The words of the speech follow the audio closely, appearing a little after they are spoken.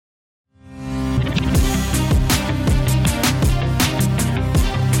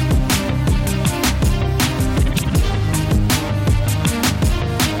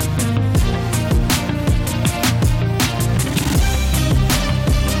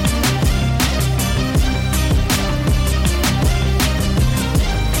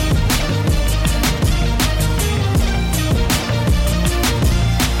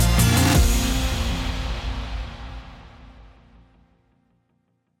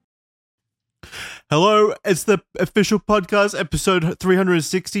Hello, it's the official podcast, episode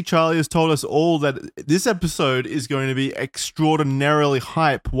 360. Charlie has told us all that this episode is going to be extraordinarily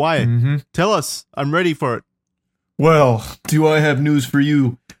hype. Why? Tell us. I'm ready for it. Well, do I have news for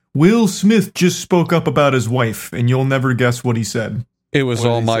you? Will Smith just spoke up about his wife, and you'll never guess what he said. It was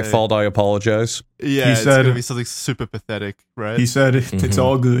all my fault. I apologize. Yeah, he it's said, going to be something super pathetic, right? He said, it's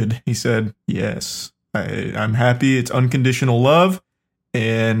all good. He said, yes, I'm happy. It's unconditional love,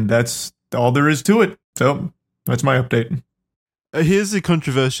 and that's all there is to it. So that's my update. Here's a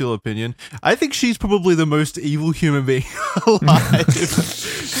controversial opinion. I think she's probably the most evil human being alive.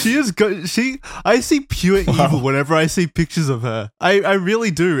 I see pure evil whenever I see pictures of her. I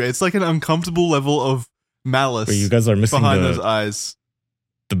really do. It's like an uncomfortable level of malice. But you guys are missing behind those eyes.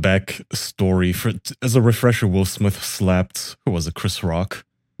 The back story. As a refresher, Will Smith slapped, who was it, Chris Rock,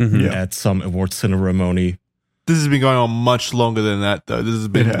 at some award ceremony. This has been going on much longer than that, though. This has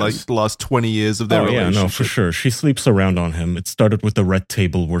been like the last 20 years of their relationship. Yeah, no, for sure. She sleeps around on him. It started with the red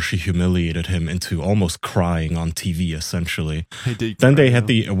table where she humiliated him into almost crying on TV, essentially. Then they had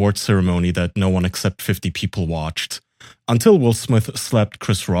the award ceremony that no one except 50 people watched. Until Will Smith slapped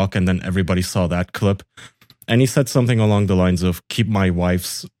Chris Rock, and then everybody saw that clip. And he said something along the lines of, keep my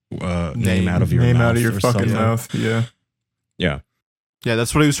wife's name out of your mouth. Name out of your fucking something. mouth, yeah. Yeah. Yeah,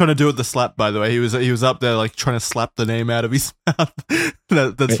 that's what he was trying to do with the slap, by the way. He was up there like trying to slap the name out of his mouth. That's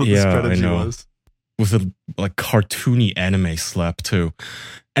what the strategy was. With a like cartoony anime slap too.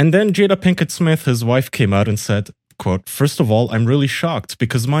 And then Jada Pinkett Smith, his wife, came out and said, quote, "First of all, I'm really shocked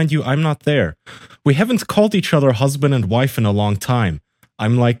because, mind you, I'm not there. We haven't called each other husband and wife in a long time.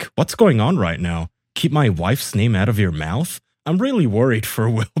 I'm like, what's going on right now? Keep my wife's name out of your mouth? I'm really worried for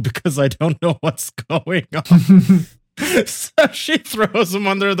Will because I don't know what's going on." So she throws him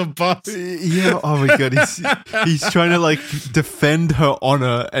under the bus. Yeah, oh my god, he's trying to like defend her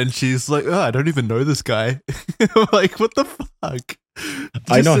honor, and she's like, "Oh, I don't even know this guy." Like, what the fuck?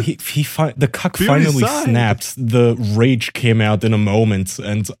 I know the cuck finally snapped. The rage came out in a moment,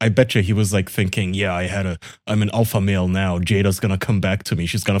 and I bet you he was like thinking, "Yeah, I'm an alpha male now. Jada's gonna come back to me.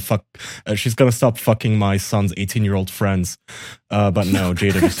 She's gonna stop fucking my son's 18-year-old friends." But no,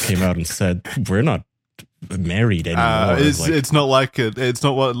 Jada just came out and said, "We're not married anymore." It's not like it. It's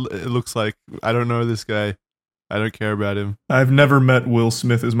not what it looks like. I don't know this guy. I don't care about him. I've never met Will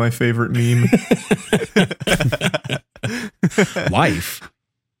Smith is my favorite meme. Wife?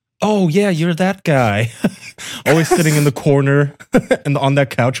 Oh yeah, you're that guy. Always sitting in the corner and on that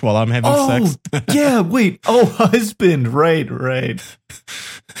couch while I'm having sex. Yeah, wait. Oh, husband. Right. The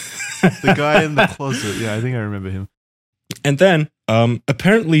guy in the closet. Yeah, I think I remember him. And then,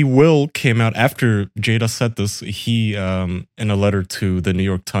 apparently Will came out after Jada said this. He, in a letter to the New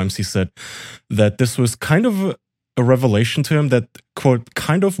York Times, he said that this was kind of a revelation to him that, quote,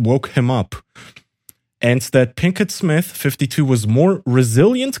 kind of woke him up. And that Pinkett Smith, 52, was more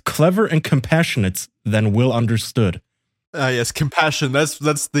resilient, clever, and compassionate than Will understood. Yes, compassion.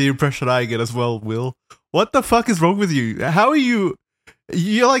 That's the impression I get as well, Will. What the fuck is wrong with you? How are you?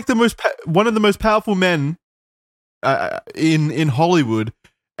 You're like one of the most powerful men in Hollywood,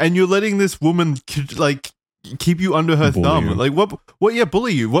 and you're letting this woman like keep you under her thumb. You. Like what? Yeah,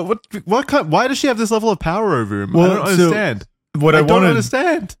 bully you. What kind? Why does she have this level of power over him? Well, I don't understand. I don't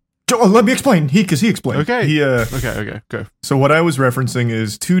understand. Let me explain. He explained. Okay. Okay. Go. So what I was referencing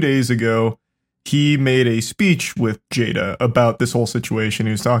is 2 days ago, he made a speech with Jada about this whole situation.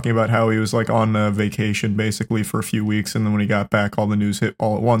 He was talking about how he was like on a vacation basically for a few weeks, and then when he got back, all the news hit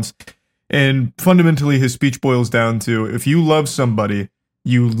all at once. And fundamentally, his speech boils down to, if you love somebody,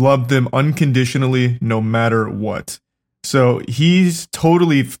 you love them unconditionally, no matter what. So he's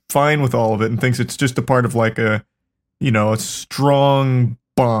totally fine with all of it and thinks it's just a part of like a strong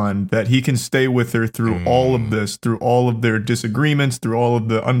bond that he can stay with her through all of this, through all of their disagreements, through all of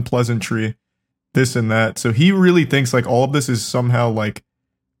the unpleasantry, this and that. So he really thinks like all of this is somehow like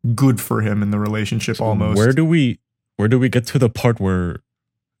good for him in the relationship. So almost. Where do we get to the part where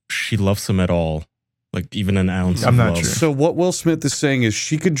she loves him at all? Like even an ounce I'm of not love. sure. So what Will Smith is saying is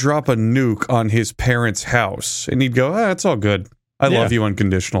she could drop a nuke on his parents' house and he'd go, it's all good. I love you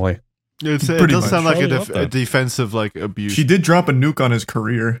unconditionally. It does sound like a defensive like abuse. She did drop a nuke on his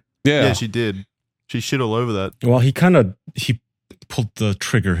career. Yeah, she did. She shit all over that. Well, he pulled the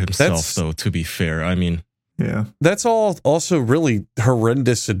trigger himself, though, to be fair. I mean, yeah. That's all also really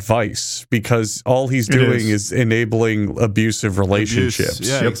horrendous advice because all he's doing is enabling abusive relationships.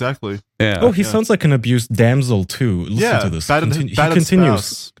 Yeah, exactly. Yeah. Oh, he sounds like an abused damsel, too. Listen to this. He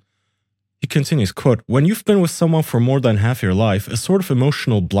continues. He continues, quote, when you've been with someone for more than half your life, a sort of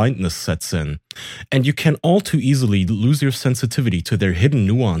emotional blindness sets in, and you can all too easily lose your sensitivity to their hidden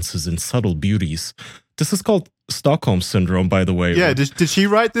nuances and subtle beauties. This is called Stockholm Syndrome, by the way. Yeah, did she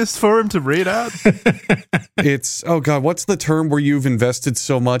write this for him to read out? It's, oh God, what's the term where you've invested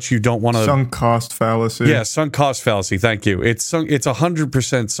so much you don't want to... Sunk cost fallacy. Yeah, sunk cost fallacy. Thank you. It's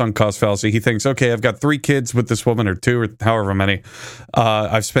 100% sunk cost fallacy. He thinks, okay, I've got 3 kids with this woman, or 2, or however many.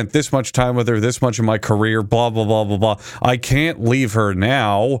 I've spent this much time with her, this much of my career, blah, blah, blah, blah, blah. I can't leave her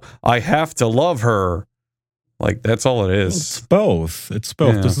now. I have to love her. Like, that's all it is. It's both. It's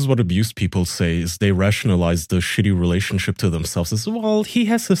both. Yeah. This is what abused people say, is they rationalize the shitty relationship to themselves as, well, he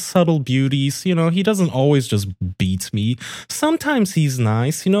has his subtle beauties, you know, he doesn't always just beat me. Sometimes he's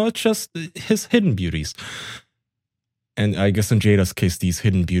nice, you know, it's just his hidden beauties. And I guess in Jada's case, these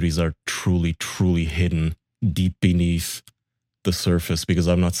hidden beauties are truly, truly hidden deep beneath the surface, because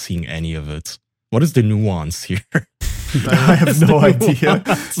I'm not seeing any of it. What is the nuance here? I have no idea.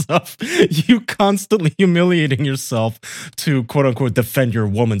 Of you constantly humiliating yourself to quote unquote defend your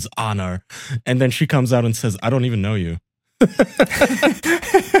woman's honor. And then she comes out and says, I don't even know you.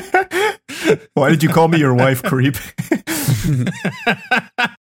 Why did you call me your wife, creep?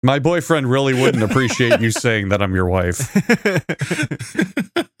 My boyfriend really wouldn't appreciate you saying that I'm your wife.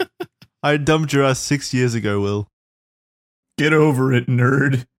 I dumped your ass 6 years ago, Will. Get over it,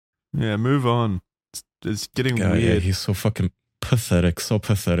 nerd. Yeah, move on. It's getting Yeah, weird. he's so fucking pathetic. So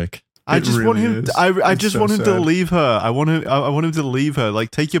pathetic. I It just want really him. is. I It's just so want him to sad. leave her. I want him to leave her.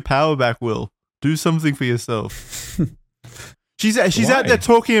 Like, take your power back, Will. Do something for yourself. She's out Why? there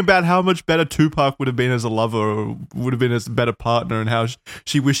talking about how much better Tupac would have been as a lover, or would have been as a better partner, and how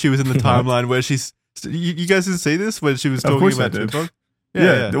she wished she was in the timeline where she's. You guys didn't see this when she was Of talking course I about did. Tupac?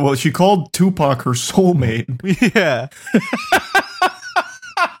 Yeah. Well, she called Tupac her soulmate. Yeah.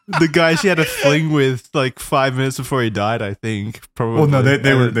 The guy she had a fling with like 5 minutes before he died, I think. Probably. Well, no,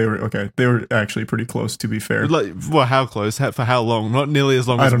 they were okay. They were actually pretty close, to be fair. Like, well, how close? For how long? Not nearly as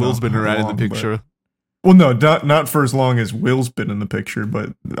long I as don't Will's know been how around in long, the picture. Well, no, not for as long as Will's been in the picture,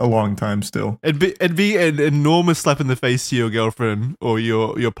 but a long time still. It'd be an enormous slap in the face to your girlfriend or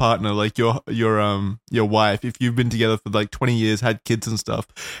your partner, like your wife, if you've been together for like 20 years, had kids and stuff,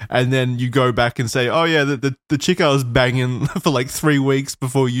 and then you go back and say, oh yeah, the chick I was banging for like 3 weeks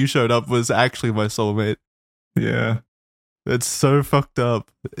before you showed up was actually my soulmate. Yeah, It's so fucked up.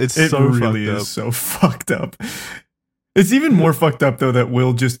 it So really fucked is up. so fucked up. It's even more fucked up though that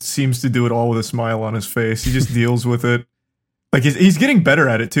Will just seems to do it all with a smile on his face. He just deals with it. Like he's getting better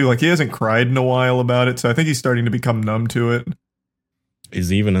at it too. Like he hasn't cried in a while about it, so I think he's starting to become numb to it. Is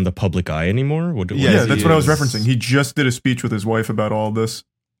he even in the public eye anymore? What Yes, Yeah, he that's what I was is. referencing. He just did a speech with his wife about all this.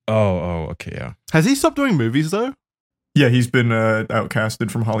 Oh, okay, yeah. Has he stopped doing movies though? Yeah, he's been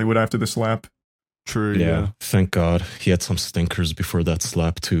outcasted from Hollywood after the slap. True. Yeah, thank God. He had some stinkers before that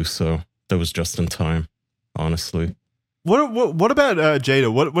slap too, so that was just in time, honestly. What about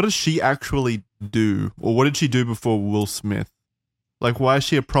Jada? What does she actually do, or what did she do before Will Smith? Like, why is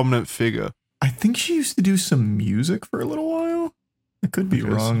she a prominent figure? I think she used to do some music for a little while. I could be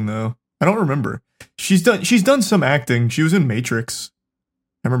Okay, wrong though. I don't remember. She's done some acting. She was in Matrix.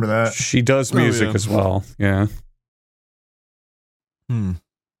 I remember that. She does Oh, music yeah. as well. Yeah.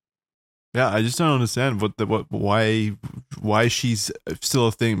 Yeah, I just don't understand why she's still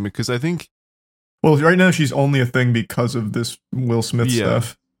a thing, because I think. Well, right now she's only a thing because of this Will Smith Yeah.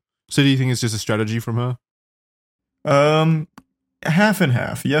 stuff. So do you think it's just a strategy from her? Half and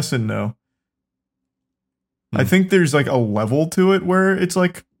half. Yes and no. I Hmm. think there's like a level to it where it's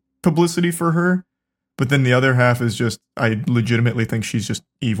like publicity for her, but then the other half is just I legitimately think she's just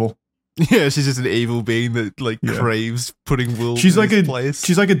evil. Yeah, she's just an evil being that like Yeah. craves putting Will. She's in like his a place.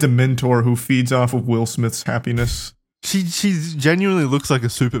 she's like a dementor who feeds off of Will Smith's happiness. She genuinely looks like a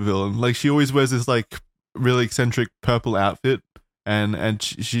supervillain. Like, she always wears this like really eccentric purple outfit, and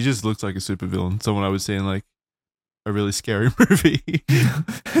she just looks like a supervillain. Someone I would see in like a really scary movie.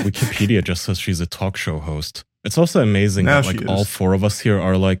 Wikipedia just says she's a talk show host. It's also amazing Now that like she all is. 4 of us here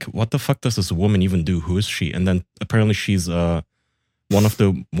are like, what the fuck does this woman even do? Who is she? And then apparently she's one of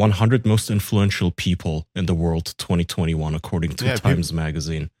the 100 most influential people in the world 2021 according to Yeah, Times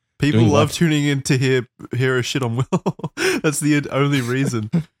Magazine. People Doing love what? tuning in to hear her shit on Will. That's the only reason.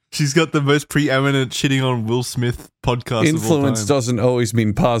 She's got the most preeminent shitting on Will Smith podcast. Influence of all time. doesn't always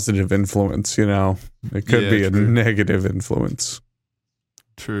mean positive influence, you know. It could Yeah, be a true. negative influence.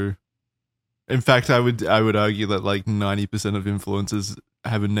 True. In fact, I would argue that like 90% of influencers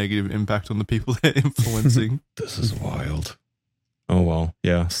have a negative impact on the people they're influencing. This is wild. Oh well,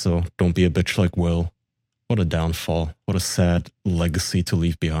 yeah, so don't be a bitch like Will. What a downfall. What a sad legacy to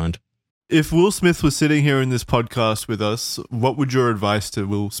leave behind. if Will Smith was sitting here in this podcast with us, what would your advice to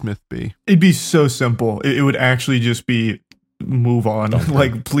Will Smith be? It'd be so simple. It would actually just be move on.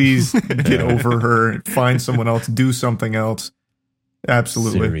 Like, please get over her. Find someone else. Do something else.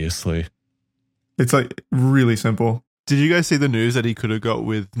 Absolutely. Seriously. It's like really simple. Did you guys see the news that he could have got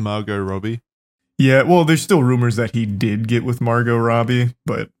with Margot Robbie? Yeah, well, there's still rumors that he did get with Margot Robbie,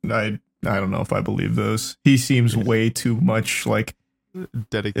 but I don't know if I believe those. He seems way too much like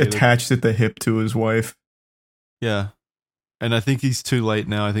Dedicated. attached at the hip to his wife. Yeah. And I think he's too late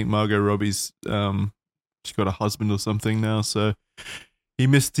now. I think Margot Robbie's she's got a husband or something now, so he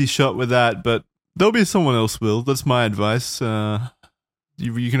missed his shot with that, but there'll be someone else, Will. That's my advice.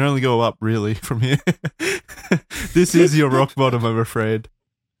 You can only go up, really, from here. This is your rock bottom, I'm afraid.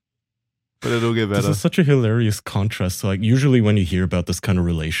 But it'll get better. This is such a hilarious contrast. So, like, usually when you hear about this kind of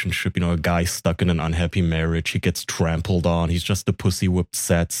relationship, a guy stuck in an unhappy marriage, he gets trampled on, he's just a pussy whipped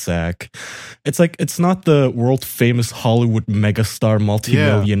sad sack. It's like, it's not the world famous Hollywood megastar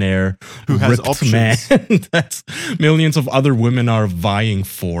multimillionaire who has ripped options. man that millions of other women are vying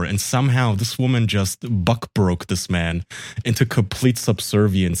for. And somehow this woman just buck broke this man into complete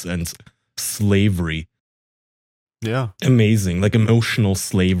subservience and slavery. Yeah. Amazing, like emotional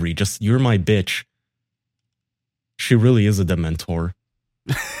slavery. Just, you're my bitch. She really is a Dementor.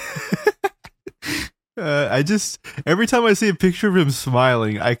 Every time I see a picture of him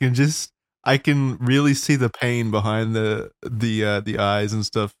smiling, I can really see the pain behind the eyes and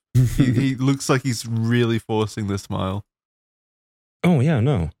stuff. He looks like he's really forcing the smile. Oh yeah,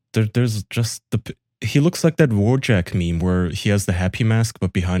 no. There's just he looks like that Warjack meme where he has the happy mask,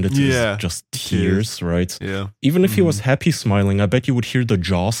 but behind it is just tears, right? Yeah. Even if he was happy smiling, I bet you would hear the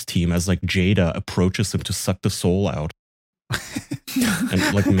Jaws team as like Jada approaches him to suck the soul out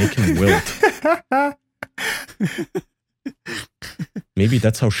and like make him wilt. Maybe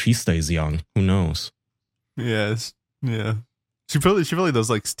that's how she stays young. Who knows? Yes. Yeah. She probably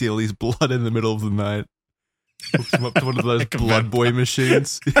does like steal his blood in the middle of the night. Hooks him up to one of those Like a blood boy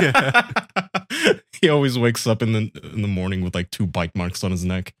machines. Yeah. He always wakes up in the morning with like 2 bite marks on his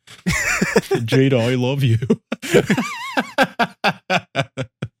neck. Jada, I love you.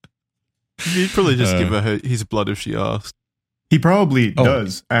 He'd probably just give her his blood if she asked. He probably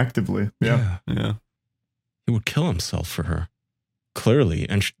does actively. Yeah. Yeah. He would kill himself for her. Clearly.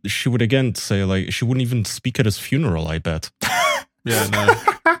 And she would again say, like, she wouldn't even speak at his funeral, I bet. Yeah, no.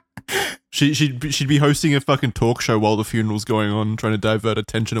 She'd be hosting a fucking talk show while the funeral's going on, trying to divert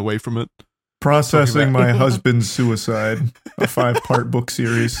attention away from it. Processing My Husband's Suicide, a 5-part book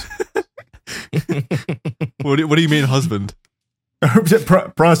series. What do you mean, husband?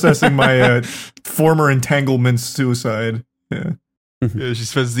 Processing my former entanglement's suicide. Yeah. Yeah, she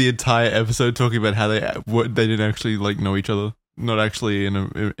spends the entire episode talking about how they didn't actually like know each other, not actually in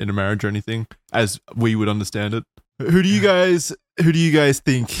a marriage or anything, as we would understand it. Who do you guys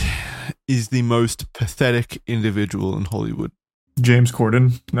think is the most pathetic individual in Hollywood? James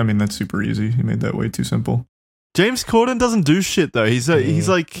Corden. I mean, that's super easy. He made that way too simple. James Corden doesn't do shit though. He's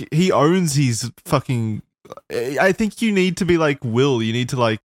like, he owns his fucking. I think you need to be like Will. You need to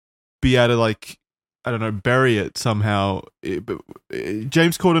like be able to like, I don't know, bury it somehow.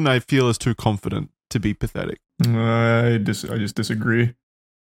 James Corden, I feel, is too confident to be pathetic. I just disagree.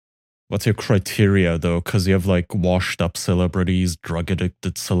 What's your criteria though? Because you have like washed up celebrities, drug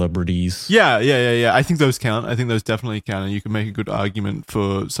addicted celebrities. Yeah. I think those count. I think those definitely count, and you can make a good argument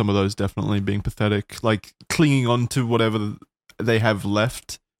for some of those definitely being pathetic, like clinging on to whatever they have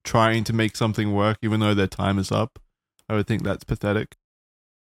left, trying to make something work even though their time is up. I would think that's pathetic.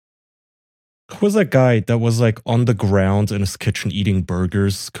 Who was that guy that was like on the ground in his kitchen eating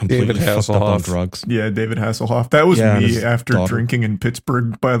burgers, completely David fucked up on Hasselhoff. drugs? Yeah, David Hasselhoff. That was Yeah, and me his after daughter. drinking in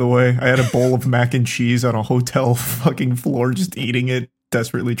Pittsburgh, by the way. I had a bowl of mac and cheese on a hotel fucking floor, just eating it,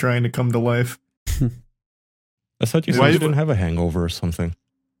 desperately trying to come to life. I thought you said you didn't have a hangover or something.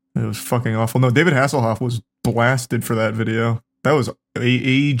 It was fucking awful. No, David Hasselhoff was blasted for that video. That was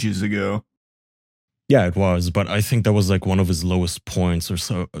ages ago. Yeah, it was, but I think that was like one of his lowest points, or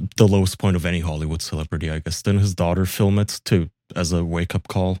so the lowest point of any Hollywood celebrity, I guess. Didn't his daughter film it too as a wake up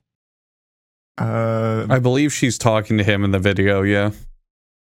call? I believe she's talking to him in the video, yeah.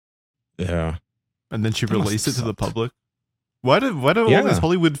 Yeah. And then she That must released it have to the sucked. public. Why do all Yeah. these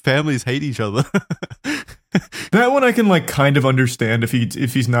Hollywood families hate each other? That one I can like kind of understand. If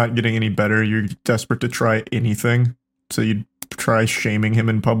he's not getting any better, you're desperate to try anything. So you'd try shaming him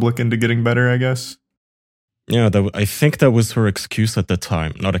in public into getting better, I guess. Yeah, I think that was her excuse at the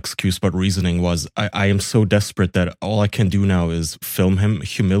time. Not excuse, but reasoning was, I am so desperate that all I can do now is film him,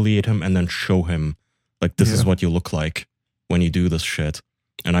 humiliate him, and then show him, like, this is Yeah. what you look like when you do this shit.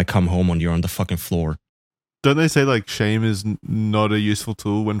 and I come home and you're on the fucking floor. Don't they say like shame is not a useful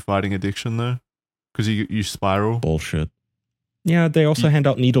tool when fighting addiction though? Because you spiral. Bullshit. Yeah, they also hand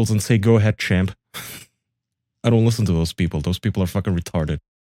out needles and say, "Go ahead, champ." I don't listen to those people. Those people are fucking retarded.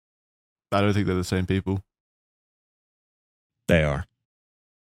 I don't think they're the same people. They are.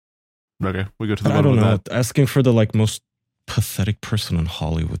 Okay, we go to the I bottom don't know. of that. Asking for the like most pathetic person in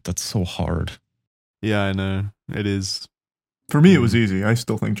Hollywood, that's so hard. Yeah, I know. It is. For me, it was easy. I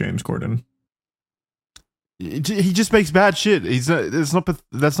still think James Corden. He just makes bad shit. That's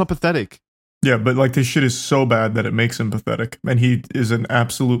not pathetic. Yeah, but like this shit is so bad that it makes him pathetic. And he is an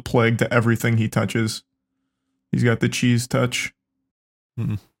absolute plague to everything he touches. He's got the cheese touch.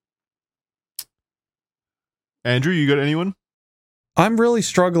 Andrew, you got anyone? I'm really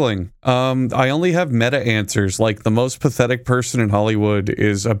struggling. I only have meta answers. Like the most pathetic person in Hollywood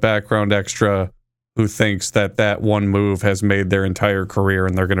is a background extra who thinks that one move has made their entire career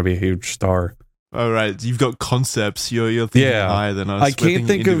and they're going to be a huge star. All right, you've got concepts. You're thinking higher than us. I can't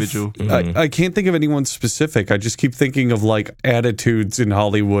think individual. I can't think of anyone specific. I just keep thinking of like attitudes in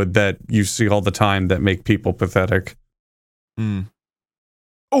Hollywood that you see all the time that make people pathetic.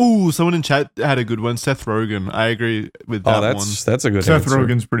 Oh, someone in chat had a good one. Seth Rogen. I agree with that one. That's a good Seth answer.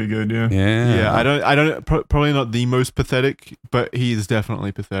 Rogen's pretty good, yeah. Yeah. I don't. Probably not the most pathetic, but he is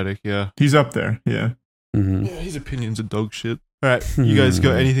definitely pathetic. Yeah. He's up there, yeah. Mm-hmm. Yeah, his opinions are dog shit. All right, you guys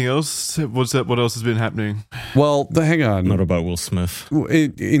got anything else? What else has been happening? Well, hang on. Not about Will Smith.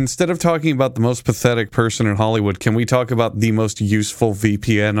 Instead of talking about the most pathetic person in Hollywood, can we talk about the most useful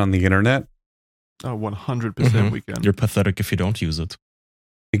VPN on the internet? Oh, 100% we can. You're pathetic if you don't use it.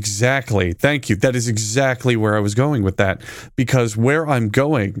 Exactly. Thank you. That is exactly where I was going with that. Because where I'm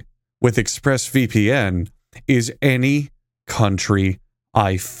going with ExpressVPN is any country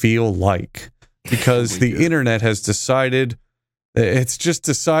I feel like. Because the internet has decided, it's just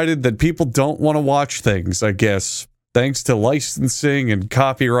decided that people don't want to watch things, I guess, thanks to licensing and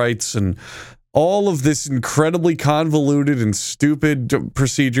copyrights and all of this incredibly convoluted and stupid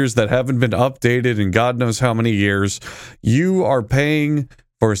procedures that haven't been updated in God knows how many years. You are paying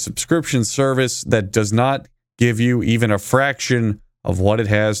for a subscription service that does not give you even a fraction of what it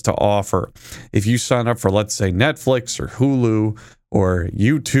has to offer. If you sign up for, let's say, Netflix or Hulu or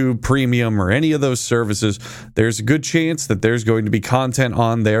YouTube Premium or any of those services, there's a good chance that there's going to be content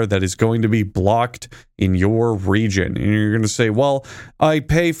on there that is going to be blocked in your region. And you're going to say, well, I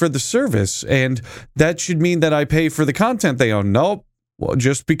pay for the service, and that should mean that I pay for the content they own. Nope. Well,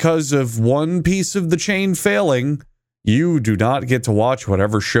 just because of one piece of the chain failing, you do not get to watch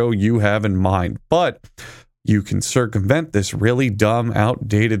whatever show you have in mind. But you can circumvent this really dumb,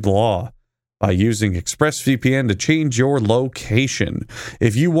 outdated law by using ExpressVPN to change your location.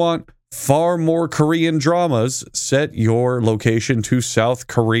 If you want far more Korean dramas, set your location to South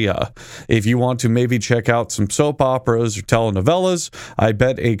Korea. If you want to maybe check out some soap operas or telenovelas, I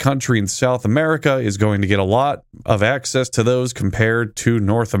bet a country in South America is going to get a lot of access to those compared to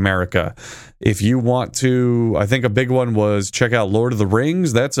North America. If you want to, I think a big one was check out Lord of the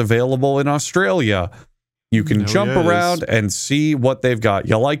Rings, that's available in Australia. You can jump around and see what they've got.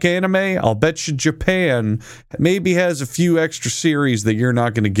 You like anime? I'll bet you Japan maybe has a few extra series that you're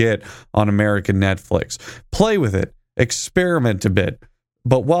not going to get on American Netflix. Play with it. Experiment a bit.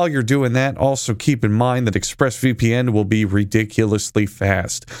 But while you're doing that, also keep in mind that ExpressVPN will be ridiculously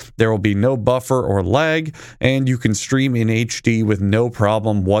fast. There will be no buffer or lag, and you can stream in HD with no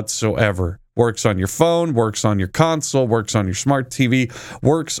problem whatsoever. Works on your phone, works on your console, works on your smart TV,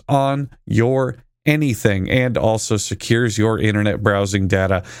 works on your anything, and also secures your internet browsing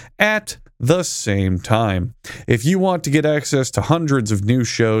data at the same time. If you want to get access to hundreds of new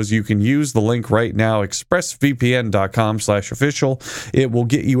shows, you can use the link right now, expressvpn.com/official. It will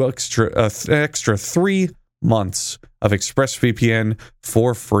get you extra 3 months of ExpressVPN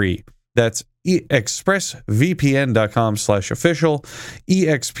for free. That's expressvpn.com/official,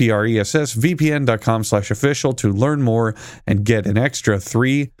 expressvpn.com/official to learn more and get an extra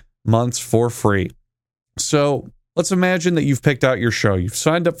 3 months for free. So let's imagine that you've picked out your show. You've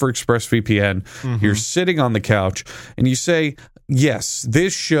signed up for ExpressVPN. You're sitting on the couch and you say, yes,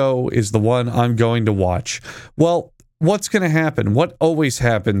 this show is the one I'm going to watch. Well, what's going to happen? What always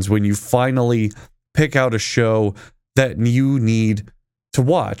happens when you finally pick out a show that you need to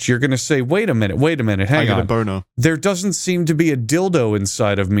watch? You're going to say, wait a minute, hang on. I got a boner. There doesn't seem to be a dildo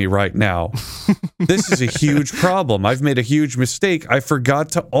inside of me right now. This is a huge problem. I've made a huge mistake. I forgot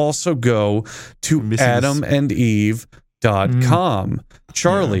to also go to adamandeve.com.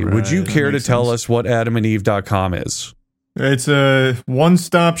 Charlie, would you care to tell us what adamandeve.com is? It's a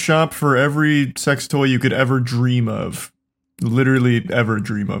one-stop shop for every sex toy you could ever dream of. literally ever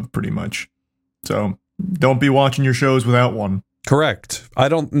dream of, pretty much. So don't be watching your shows without one. Correct. I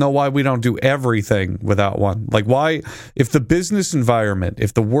don't know why we don't do everything without one. Like, why, if the business environment,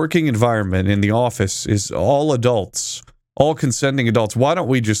 if the working environment in the office is all adults, all consenting adults, why don't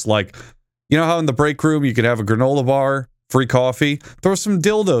we just, like, you know how in the break room you could have a granola bar, free coffee, throw some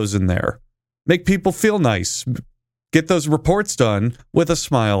dildos in there, make people feel nice, get those reports done with a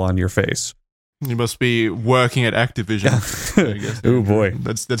smile on your face. You must be working at Activision. I guess. Oh boy,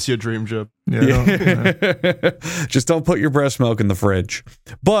 that's your dream job. Yeah. Just don't put your breast milk in the fridge.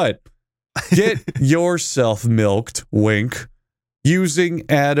 But get yourself milked, wink, using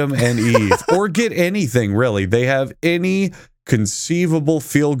Adam and Eve, or get anything really. They have any conceivable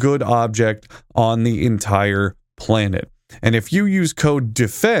feel-good object on the entire planet. And if you use code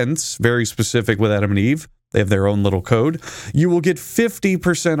DEFENSE, very specific with Adam and Eve, they have their own little code, you will get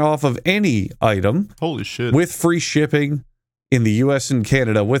 50% off of any item. Holy shit. With free shipping in the US and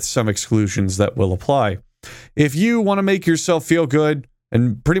Canada, with some exclusions that will apply. If you want to make yourself feel good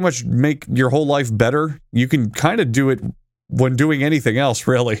and pretty much make your whole life better, you can kind of do it when doing anything else,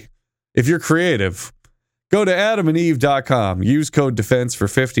 really. If you're creative, go to adamandeve.com. Use code DEFENSE for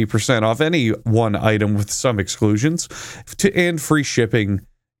 50% off any one item with some exclusions and free shipping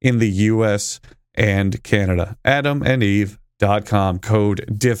in the US and Canada. adamandeve.com, code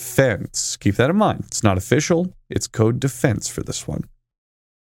DEFENSE. Keep that in mind. It's not official. It's code DEFENSE for this one.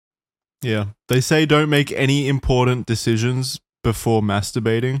 Yeah. They say don't make any important decisions before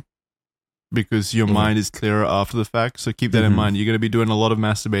masturbating because your mind is clearer after the fact. So keep that in mind. You're going to be doing a lot of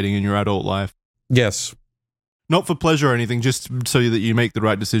masturbating in your adult life. Yes. Not for pleasure or anything, just so that you make the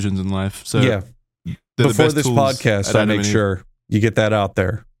right decisions in life. So yeah. they're Before the best this tools podcast, at I Adam make and Eve. sure you get that out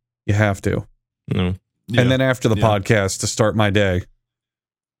there. You have to. No. Yeah. And then after the Yeah. podcast to start my day.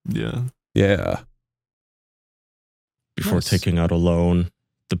 Yeah. Yeah. Before Nice. taking out a loan,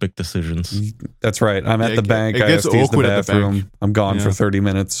 the big decisions. That's right. I'm at Yeah, the bank. it I have gets to use the awkward at the bathroom. bank. I'm gone Yeah. for 30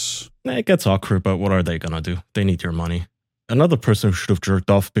 minutes. It gets awkward, but what are they gonna do? They need your money. Another person who should have jerked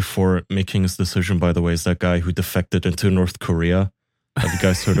off before making his decision, by the way, is that guy who defected into North Korea. Have you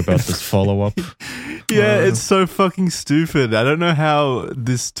guys heard about this follow-up? Yeah, it's so fucking stupid. I don't know how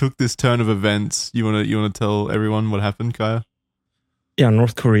this took this turn of events. You wanna tell everyone what happened, Kaya? Yeah,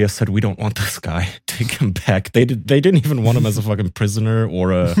 North Korea said we don't want this guy. Take him back. They didn't even want him as a fucking prisoner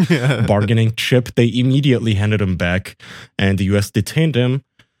or a Yeah. bargaining chip. They immediately handed him back, and the U.S. detained him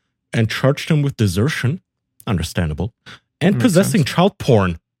and charged him with desertion, understandable, and Makes possessing sense. child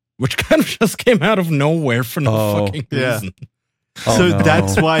porn, which kind of just came out of nowhere for no Oh, fucking yeah. reason. Oh, So no.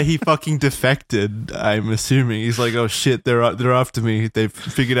 that's why he fucking defected. I'm assuming he's like, oh shit, they're after me. They've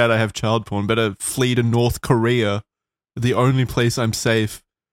figured out I have child porn. Better flee to North Korea, the only place I'm safe.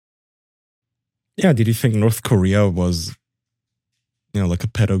 Yeah, did you think North Korea was, like a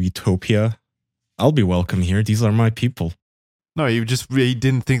pedo utopia? I'll be welcome here. These are my people. No, he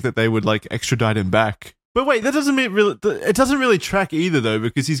didn't think that they would like extradite him back. But wait, that doesn't mean really. It doesn't really track either, though,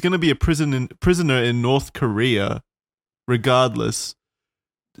 because he's going to be a prisoner in North Korea, regardless.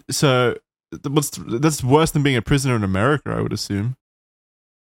 So that's worse than being a prisoner in America, I would assume.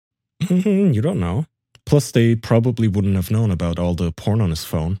 You don't know. Plus, they probably wouldn't have known about all the porn on his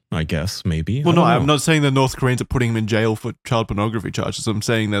phone, I guess, maybe. Well, I no, don't I'm know. not saying the North Koreans are putting him in jail for child pornography charges. I'm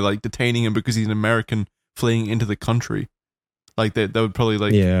saying they're like detaining him because he's an American fleeing into the country. Like they would probably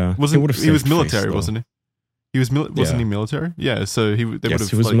like. Yeah. Wasn't They would have he was saved military, face, though. wasn't he? He was wasn't Yeah. he military? Yeah, so they would Yes, have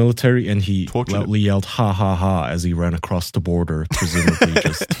he was like, military, and he tortured him. loudly yelled "ha ha ha" as he ran across the border, presumably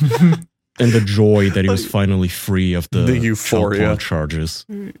just in the joy that he was finally free of the euphoria. child porn charges.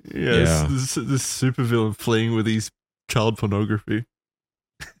 Yeah. This supervillain fleeing with his child pornography.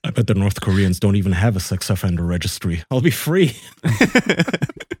 I bet the North Koreans don't even have a sex offender registry. I'll be free.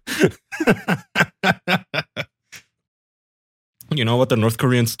 You know what the North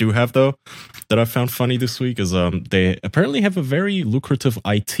Koreans do have, though, that I found funny this week is they apparently have a very lucrative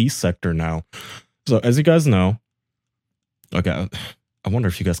IT sector now. So, as you guys know, okay, I wonder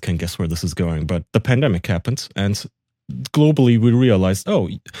if you guys can guess where this is going, but the pandemic happened, and globally we realized, oh,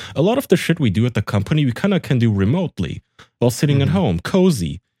 a lot of the shit we do at the company, we kind of can do remotely while sitting at home,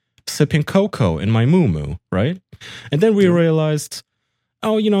 cozy, sipping cocoa in my moo-moo, right? And then we realized,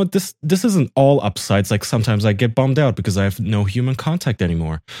 oh, this isn't all upsides. Like sometimes I get bummed out because I have no human contact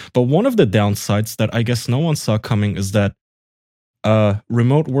anymore. But one of the downsides that I guess no one saw coming is that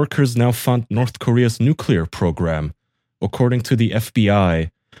remote workers now fund North Korea's nuclear program. According to the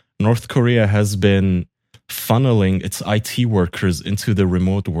FBI, North Korea has been funneling its IT workers into the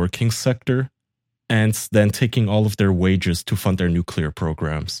remote working sector and then taking all of their wages to fund their nuclear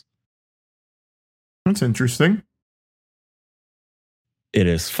programs. That's interesting. It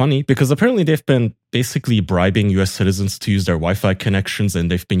is funny because apparently they've been basically bribing US citizens to use their Wi-Fi connections,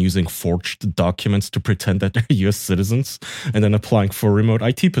 and they've been using forged documents to pretend that they're US citizens and then applying for remote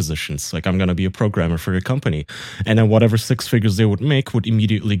IT positions. Like, I'm going to be a programmer for your company. And then whatever 6 figures they would make would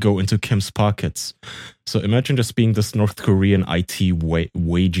immediately go into Kim's pockets. So imagine just being this North Korean IT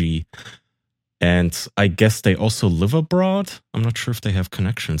wagey. And I guess they also live abroad. I'm not sure if they have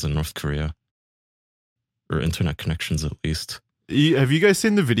connections in North Korea, or internet connections at least. Have you guys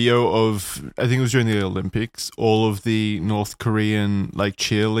seen the video of, I think it was during the Olympics, all of the North Korean like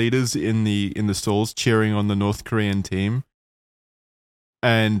cheerleaders in the stalls cheering on the North Korean team?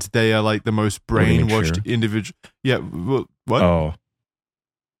 And they are like the most brainwashed individual. Yeah, what? Oh,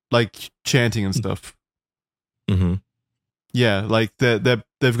 like chanting and stuff. mm-hmm. Yeah, like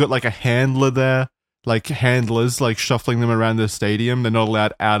they've got like a handler there, like handlers like shuffling them around the stadium. They're not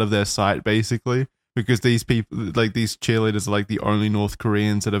allowed out of their sight, basically. Because these people, like these cheerleaders, are like the only North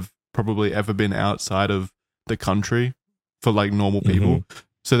Koreans that have probably ever been outside of the country for like normal people. Mm-hmm.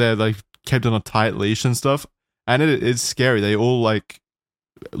 So they're like kept on a tight leash and stuff. And it's scary. They all like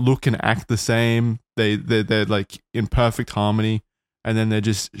look and act the same. They're like in perfect harmony. And then they're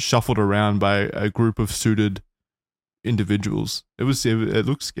just shuffled around by a group of suited individuals. It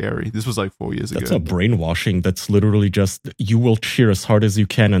looked scary. This was like 4 years ago. That's a brainwashing. That's literally just, you will cheer as hard as you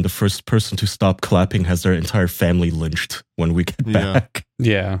can, and the first person to stop clapping has their entire family lynched when we get back.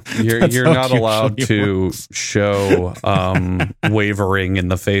 Yeah, you're not allowed to show wavering in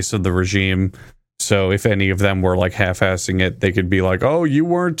the face of the regime. So if any of them were like half-assing it, they could be like, "Oh, you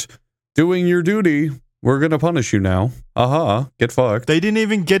weren't doing your duty. We're going to punish you now. Get fucked." They didn't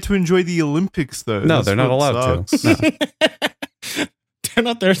even get to enjoy the Olympics, though. No, they're not allowed to. No. They're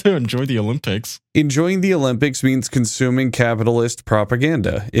not there to enjoy the Olympics. Enjoying the Olympics means consuming capitalist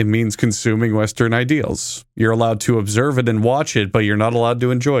propaganda. It means consuming Western ideals. You're allowed to observe it and watch it, but you're not allowed to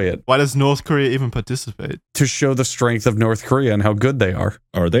enjoy it. Why does North Korea even participate? To show the strength of North Korea and how good they are.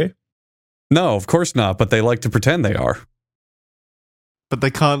 Are they? No, of course not, but they like to pretend they are. But they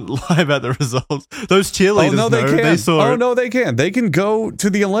can't lie about the results. Those cheerleaders, they can. They saw no, they can. They can go to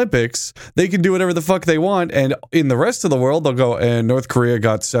the Olympics. They can do whatever the fuck they want. And in the rest of the world, they'll go, and North Korea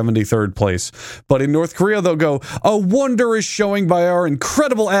got 73rd place. But in North Korea, they'll go, a wonder is showing by our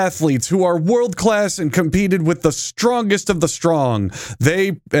incredible athletes who are world class and competed with the strongest of the strong.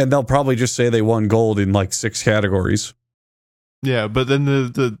 They'll probably just say they won gold in like 6 categories. Yeah, but then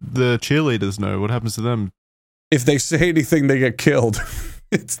the cheerleaders know. What happens to them? If they say anything, they get killed.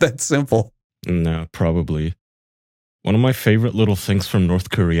 It's that simple. No, probably. One of my favorite little things from North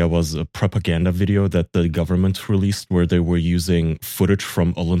Korea was a propaganda video that the government released where they were using footage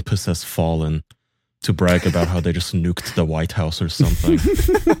from Olympus Has Fallen to brag about how they just nuked the White House or something.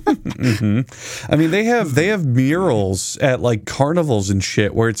 Mm-hmm. I mean, they have murals at like carnivals and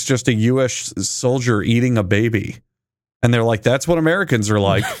shit where it's just a U.S. soldier eating a baby. And they're like, that's what Americans are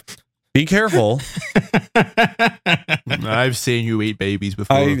like. Be careful. I've seen you eat babies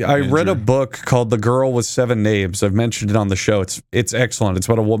before. I read a book called The Girl with 7 Names. I've mentioned it on the show. It's excellent. It's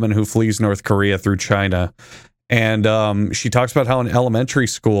about a woman who flees North Korea through China. And she talks about how in elementary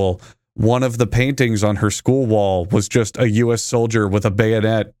school, one of the paintings on her school wall was just a U.S. soldier with a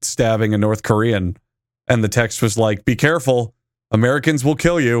bayonet stabbing a North Korean. And the text was like, be careful. Americans will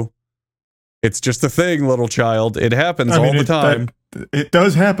kill you. It's just a thing, little child. It happens all the time. It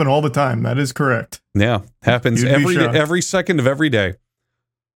does happen all the time. That is correct. Yeah, happens every second of every day.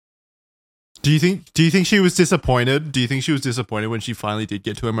 Do you think she was disappointed? Do you think she was disappointed when she finally did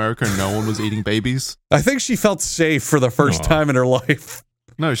get to America and no one was eating babies? I think she felt safe for the first time in her life.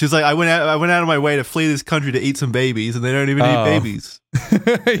 No, she's like, I went out of my way to flee this country to eat some babies, and they don't even eat babies.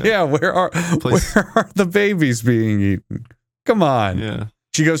 Yeah, where are the babies being eaten? Come on. Yeah.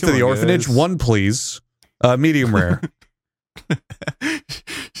 She goes to the orphanage. Guys. 1, please. Medium rare.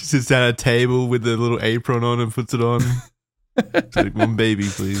 She sits down at a table with the little apron on and puts it on. It's like, 1 baby,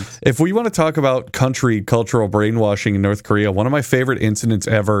 please. If we want to talk about country cultural brainwashing in North Korea, one of my favorite incidents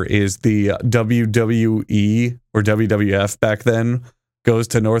ever is the WWE or WWF back then goes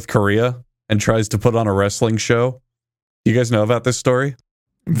to North Korea and tries to put on a wrestling show. You guys know about this story?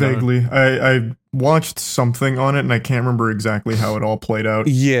 Vaguely. I watched something on it and I can't remember exactly how it all played out.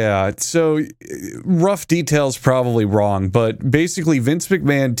 Yeah, so rough details probably wrong, but basically Vince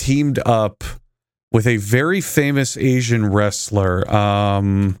McMahon teamed up with a very famous Asian wrestler.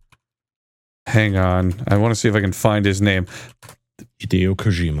 Hang on. I want to see if I can find his name. Hideo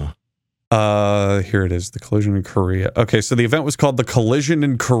Kojima. Here it is, the Collision in Korea. Okay, so the event was called the Collision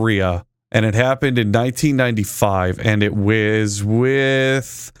in Korea. And it happened in 1995, and it was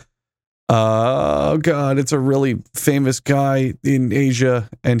with Oh God, it's a really famous guy in Asia,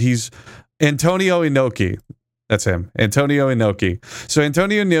 and he's Antonio Inoki. That's him, Antonio Inoki. So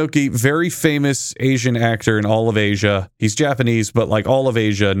Antonio Inoki, very famous Asian actor in all of Asia. He's Japanese, but like all of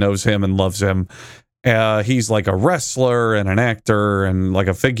Asia knows him and loves him. He's like a wrestler and an actor and like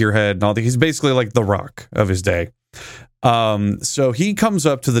a figurehead and all that. He's basically like The Rock of his day. So he comes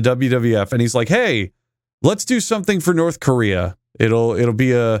up to the WWF and he's like, "Hey, let's do something for North Korea. It'll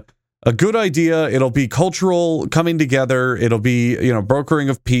be a good idea. It'll be cultural coming together. It'll be, brokering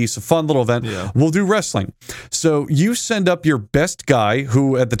of peace, a fun little event. Yeah. We'll do wrestling. So you send up your best guy,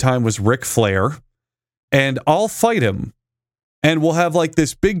 who at the time was Ric Flair, and I'll fight him. And we'll have like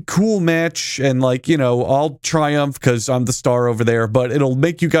this big cool match, and like, I'll triumph because I'm the star over there, but it'll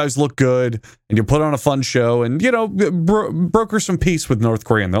make you guys look good, and you'll put on a fun show, and, broker some peace with North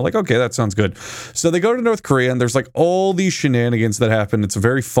Korea." And they're like, "Okay, that sounds good." So they go to North Korea, and there's like all these shenanigans that happen. It's a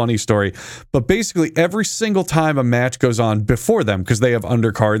very funny story. But basically, every single time a match goes on before them, because they have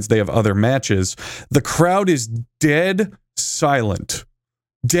undercards, they have other matches, the crowd is dead silent.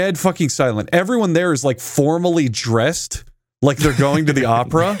 Dead fucking silent. Everyone there is like formally dressed, like they're going to the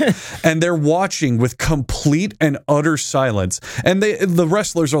opera, and they're watching with complete and utter silence. And the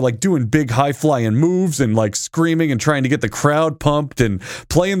wrestlers are like doing big high flying moves and like screaming and trying to get the crowd pumped and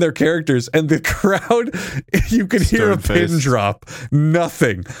playing their characters. And the crowd, you could hear a pin drop.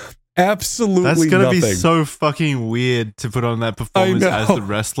 Nothing. Absolutely nothing. That's going to be so fucking weird to put on that performance as the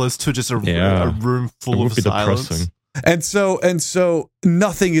wrestlers to just a room full of silence. Depressing. And so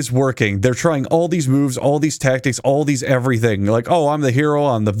nothing is working. They're trying all these moves, all these tactics, all these everything. Like, oh, I'm the hero,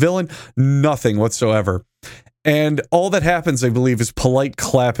 I'm the villain. Nothing whatsoever. And all that happens, I believe, is polite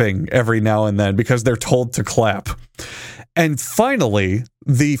clapping every now and then because they're told to clap. And finally,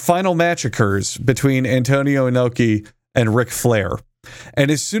 the final match occurs between Antonio Inoki and Ric Flair. And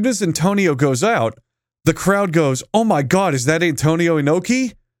as soon as Antonio goes out, the crowd goes, "Oh my God, is that Antonio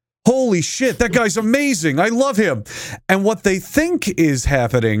Inoki? Holy shit, that guy's amazing. I love him." And what they think is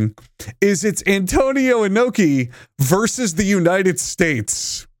happening is it's Antonio Inoki versus the United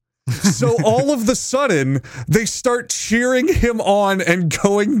States. So all of the sudden, they start cheering him on and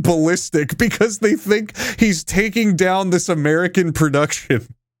going ballistic because they think he's taking down this American production.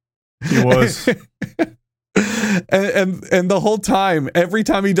 He was. And the whole time, every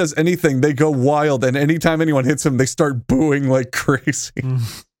time he does anything, they go wild. And anytime anyone hits him, they start booing like crazy.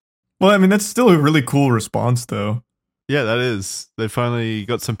 Well, I mean, that's still a really cool response, though. Yeah, that is. They finally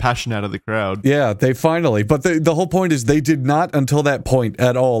got some passion out of the crowd. Yeah, they finally. But the whole point is they did not, until that point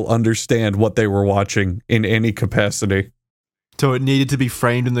at all, understand what they were watching in any capacity. So it needed to be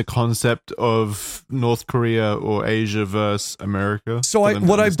framed in the concept of North Korea or Asia versus America. So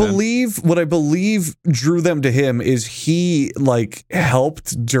what I believe drew them to him is he like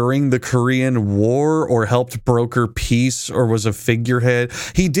helped during the Korean War or helped broker peace or was a figurehead.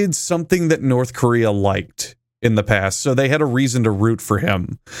 He did something that North Korea liked in the past, so they had a reason to root for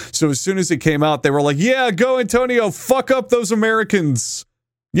him. So as soon as it came out, they were like, "Yeah, go Antonio, fuck up those Americans.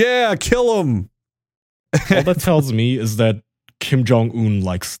 Yeah, kill them." All that tells me is that Kim Jong-un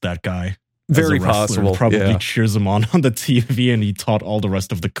likes that guy. Very possible. Probably cheers him on the TV, and he taught all the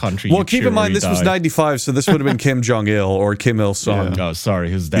rest of the country. Well, keep in mind, this was 95, so this would have been Kim Jong-il or Kim Il-sung. Yeah. Oh, sorry,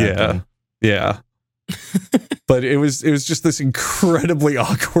 his dad. Yeah. But it was just this incredibly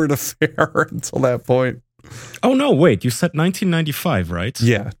awkward affair until that point. Oh, no, wait. You said 1995, right?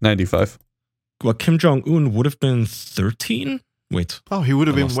 Yeah, 95. Well, Kim Jong-un would have been 13? Wait. Oh, he would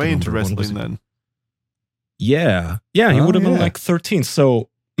have been way into wrestling then. Yeah, he would have been like 13. So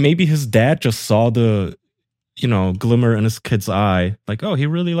maybe his dad just saw the, glimmer in his kid's eye. Like, oh, he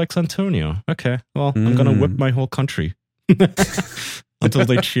really likes Antonio. Okay, well, I'm going to whip my whole country until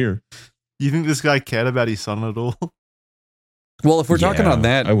they cheer. You think this guy cared about his son at all? Well, if we're talking on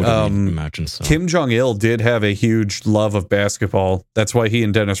that, I would imagine so. Kim Jong-il did have a huge love of basketball. That's why he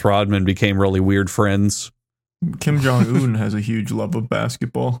and Dennis Rodman became really weird friends. Kim Jong-un has a huge love of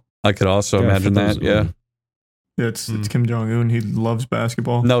basketball. I could also imagine that, yeah. It's Kim Jong-un. He loves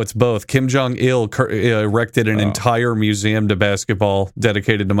basketball. No, it's both. Kim Jong-il erected an entire museum to basketball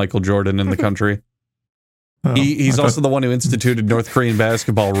dedicated to Michael Jordan in the country. He's also the one who instituted North Korean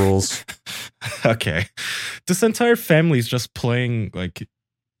basketball rules. Okay. This entire family is just playing like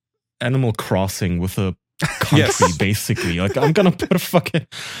Animal Crossing with a country, basically. Like, I'm gonna put a fucking...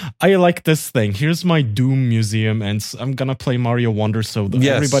 I like this thing. Here's my Doom museum, and I'm gonna play Mario Wonder, so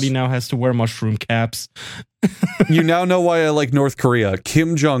everybody now has to wear mushroom caps. You now know why I like North Korea.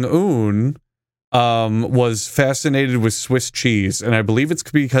 Kim Jong-un was fascinated with Swiss cheese, and I believe it's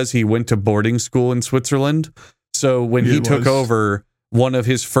because he went to boarding school in Switzerland. So when he took over, one of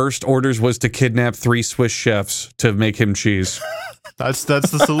his first orders was to kidnap 3 Swiss chefs to make him cheese. That's the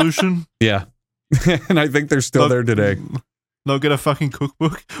solution. Yeah. And I think they're still there today. Not get a fucking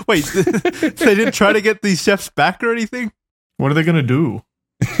cookbook. Wait, they didn't try to get these chefs back or anything? What are they going to do?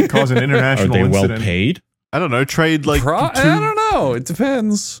 Cause an Are international they well incident? paid? I don't know. Trade like I don't know. It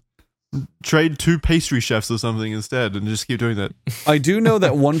depends. trade 2 pastry chefs or something instead, and just keep doing that. I do know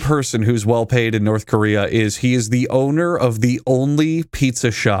that one person who's well paid in North Korea is the owner of the only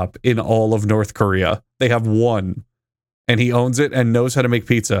pizza shop in all of North Korea. They have one, and he owns it and knows how to make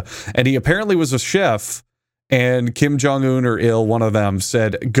pizza. And he apparently was a chef, and Kim Jong-un or Il, one of them,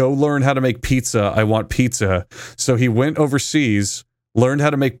 said, go learn how to make pizza. I want pizza. So he went overseas, learned how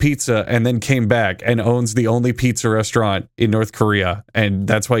to make pizza, and then came back and owns the only pizza restaurant in North Korea. And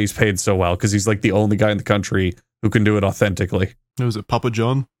that's why he's paid so well, because he's like the only guy in the country who can do it authentically. Was it Papa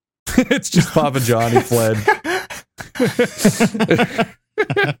John? It's just Papa John. He fled.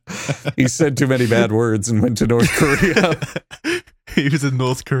 He said too many bad words and went to North Korea. He was a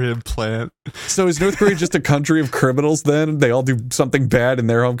North Korean plant. So is North Korea just a country of criminals then? They all do something bad in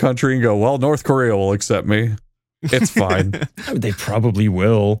their home country and go, well, North Korea will accept me. It's fine. They probably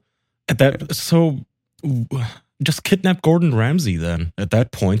will. Just kidnap Gordon Ramsay then. At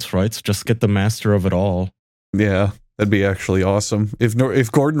that point, right? Just get the master of it all. Yeah, that'd be actually awesome.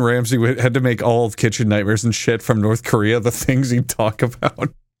 If Gordon Ramsay had to make all of Kitchen Nightmares and shit from North Korea, the things he'd talk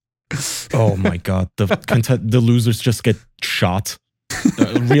about. Oh my god, the losers just get shot.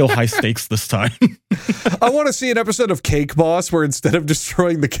 Real high stakes this time. I want to see an episode of Cake Boss where instead of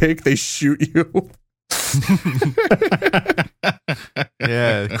destroying the cake, they shoot you.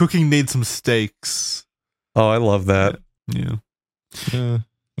 Yeah, cooking needs some stakes. Oh, I love that. Yeah.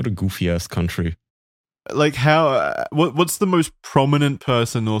 What a goofy ass country. Like how? What's the most prominent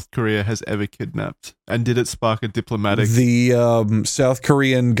person North Korea has ever kidnapped, and did it spark a diplomatic? The South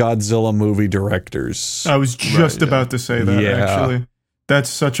Korean Godzilla movie directors. I was just Right, about to say that, Yeah. actually. That's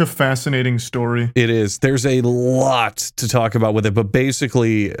such a fascinating story. It is. There's a lot to talk about with it, but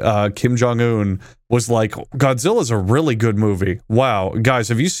basically, Kim Jong-un was like, Godzilla's a really good movie. Wow. Guys,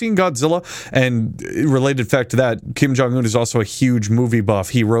 have you seen Godzilla? And related fact to that, Kim Jong-un is also a huge movie buff.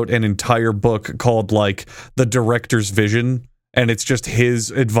 He wrote an entire book called, like, The Director's Vision, and it's just his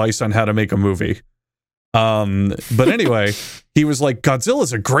advice on how to make a movie. But anyway, he was like,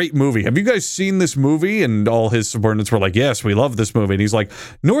 Godzilla's a great movie. Have you guys seen this movie? And all his subordinates were like, yes, we love this movie. And he's like,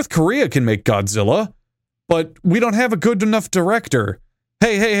 North Korea can make Godzilla, but we don't have a good enough director.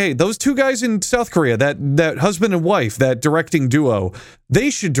 Hey, those 2 guys in South Korea, that husband and wife, that directing duo, they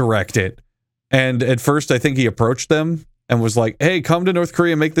should direct it. And at first, I think he approached them and was like, hey, come to North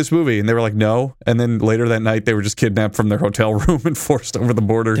Korea and make this movie. And they were like, no. And then later that night, they were just kidnapped from their hotel room and forced over the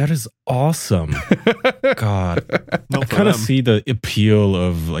border. That is awesome. God. Not I for kind of them. see the appeal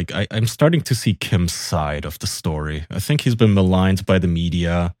of, like, I'm starting to see Kim's side of the story. I think he's been maligned by the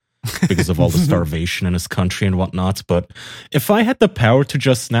media because of all the starvation in his country and whatnot. But if I had the power to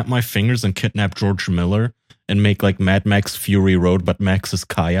just snap my fingers and kidnap George Miller and make like Mad Max Fury Road, but Max is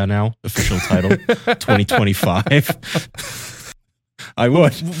Kaya now, official title, 2025. I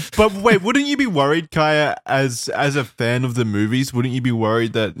would. But wait, wouldn't you be worried, Kaya, as a fan of the movies? Wouldn't you be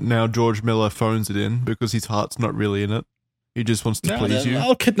worried that now George Miller phones it in because his heart's not really in it? He just wants to please you.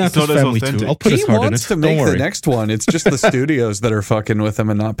 I'll kidnap It's his not as family authentic. too. I'll put He his heart in wants it. to Don't make the worry. next one. It's just the studios that are fucking with him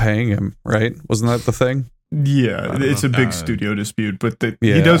and not paying him, right? Wasn't that the thing? Yeah, don't it's know. a big studio dispute, but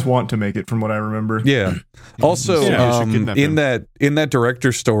Yeah. he does want to make it, from what I remember. Yeah. Also, Yeah, you should kidnap him. in that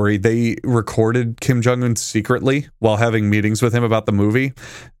director story, they recorded Kim Jong-un secretly while having meetings with him about the movie.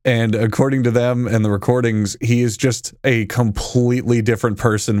 And according to them and the recordings, he is just a completely different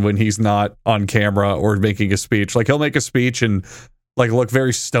person when he's not on camera or making a speech. Like, he'll make a speech and like look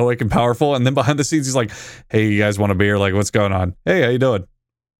very stoic and powerful, and then behind the scenes, he's like, "Hey, you guys want a beer? Like, what's going on? Hey, how you doing?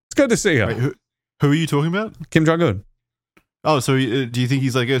 It's good to see you." Wait, who are you talking about? Kim Jong-un. Oh, so do you think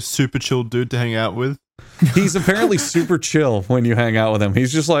he's like a super chill dude to hang out with? He's apparently super chill when you hang out with him.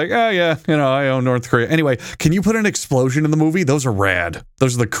 He's just like, oh yeah, I own North Korea. Anyway, can you put an explosion in the movie? Those are rad.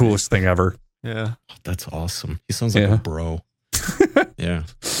 Those are the coolest thing ever. Yeah. That's awesome. He sounds like Yeah. a bro. Yeah.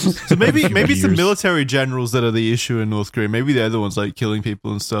 So maybe some years. military generals that are the issue in North Korea. Maybe they're the ones like killing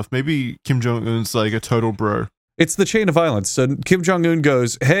people and stuff. Maybe Kim Jong Un's like a total bro. It's the chain of violence. So Kim Jong-un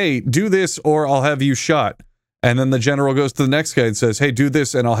goes, hey, do this or I'll have you shot. And then the general goes to the next guy and says, hey, do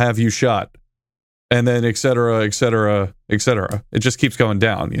this and I'll have you shot. And then et cetera, et cetera, et cetera. It just keeps going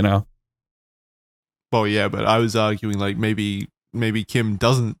down, you know? Well, yeah, but I was arguing like maybe Kim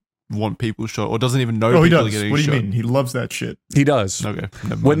doesn't want people shot or doesn't even know Oh, he people are does. getting What do you shot. mean? He loves that shit. He does. Okay.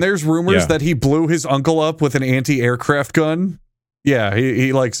 never When mind. there's rumors Yeah. that he blew his uncle up with an anti-aircraft gun, Yeah,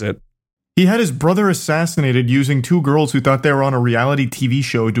 he likes it. He had his brother assassinated using two girls who thought they were on a reality TV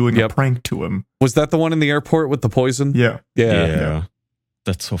show doing a prank to him. Was that the one in the airport with the poison? Yeah. Yeah.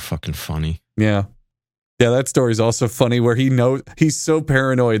 That's so fucking funny. Yeah. Yeah, that story's also funny where he's so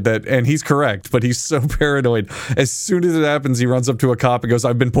paranoid that, and he's correct, but he's so paranoid. As soon as it happens, he runs up to a cop and goes,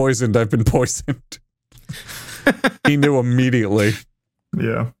 I've been poisoned. He knew immediately.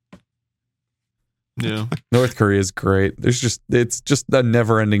 Yeah. Yeah. North Korea is great. It's just a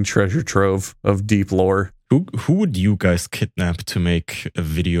never-ending treasure trove of deep lore. Who would you guys kidnap to make a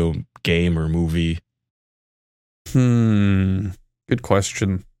video game or movie? Good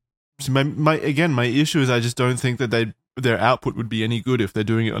question. So my issue is I just don't think that their output would be any good if they're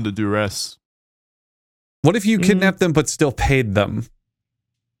doing it under duress. What if you kidnapped them but still paid them?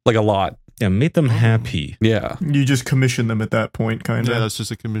 Like a lot. Yeah, made them happy. Yeah. You just commission them at that point, kind of. Yeah, that's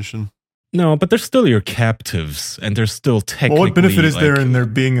just a commission. No, but they're still your captives, and they're still technically... Well, what benefit is there in their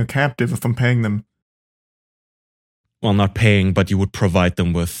being a captive if I'm paying them? Well, not paying, but you would provide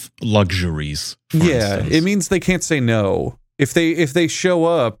them with luxuries. Yeah, instance. it means they can't say no. If they show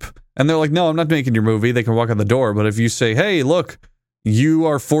up and they're like, no, I'm not making your movie, they can walk out the door. But if you say, hey, look, you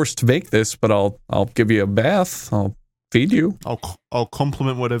are forced to make this, but I'll give you a bath, I'll feed you. I'll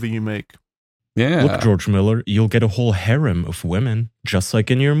compliment whatever you make. Yeah. Look, George Miller, you'll get a whole harem of women, just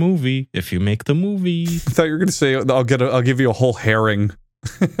like in your movie, if you make the movie. I thought you were going to say, I'll give you a whole herring.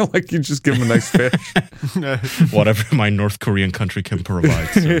 Like you just give him a nice fish. Whatever my North Korean country can provide.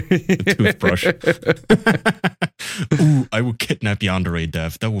 Sir. A toothbrush. Ooh, I would kidnap Yandere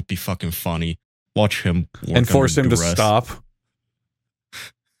Dev. That would be fucking funny. Watch him work and force him under to duress. stop.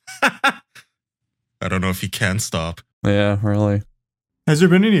 I don't know if he can stop. Yeah, really. Has there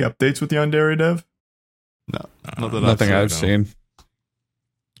been any updates with Yandere Dev? No, not that Nothing I've seen. seen.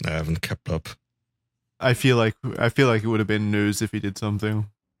 I haven't kept up. I feel like it would have been news if he did something.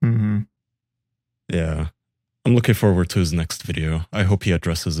 Mm-hmm. Yeah. I'm looking forward to his next video. I hope he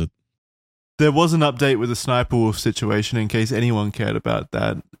addresses it. There was an update with the Sniper Wolf situation in case anyone cared about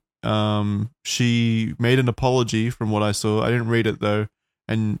that. She made an apology from what I saw. I didn't read it though.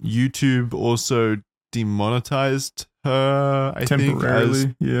 And YouTube also demonetized her, I think, as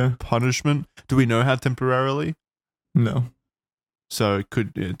punishment. Do we know how temporarily? No. So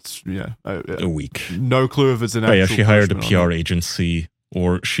A week. No clue if it's an Oh, actual yeah, she hired a punishment or PR not. agency,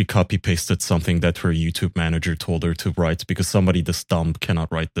 or she copy-pasted something that her YouTube manager told her to write because somebody this dumb cannot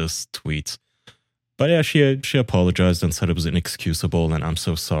write this tweet. But yeah, she apologized and said it was inexcusable and I'm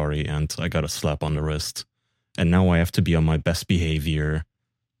so sorry and I got a slap on the wrist. And now I have to be on my best behavior.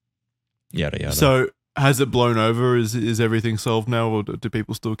 Yada yada. So has it blown over? Is everything solved now, or do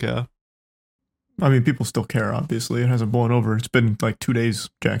people still care? I mean, people still care, obviously. It hasn't blown over. It's been like 2 days,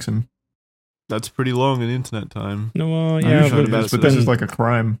 Jackson. That's pretty long in internet time. No, I'm yeah, sure but, it is, it's but this been- is like a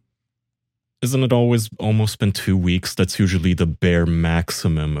crime. Isn't it always almost been 2 weeks? That's usually the bare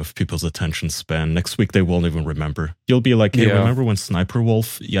maximum of people's attention span. Next week, they won't even remember. You'll be like, hey, Yeah. remember when Sniper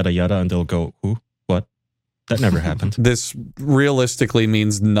Wolf, yada yada, and they'll go, who? What? That never happened. This realistically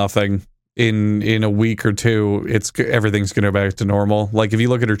means nothing. In a week or two, everything's going to go back to normal. Like if you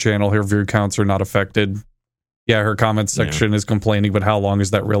look at her channel, her view counts are not affected. Yeah, her comment section is complaining, but how long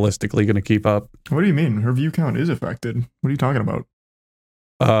is that realistically going to keep up? What do you mean? Her view count is affected. What are you talking about?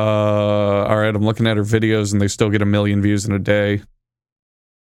 All right, I'm looking at her videos and they still get 1 million views in a day.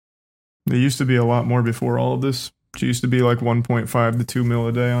 There used to be a lot more before all of this. She used to be like 1.5 to 2 mil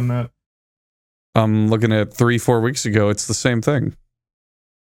a day on that. I'm looking at 3-4 weeks ago. It's the same thing.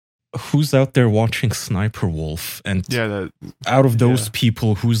 Who's out there watching Sniper Wolf? And out of those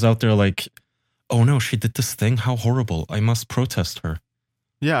people, who's out there like, oh no, she did this thing? How horrible. I must protest her.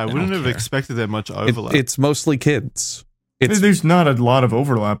 Yeah, I wouldn't have care. expected that much overlap. It's mostly kids. There's not a lot of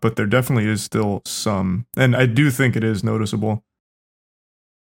overlap, but there definitely is still some. And I do think it is noticeable.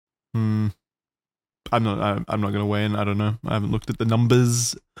 I'm not going to weigh in. I don't know. I haven't looked at the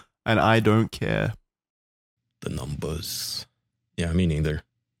numbers, and I don't care. The numbers. Yeah, me neither.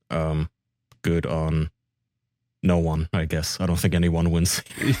 Good on no one, I guess. I don't think anyone wins.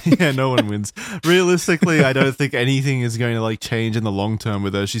 Yeah, no one wins. Realistically, I don't think anything is going to like change in the long term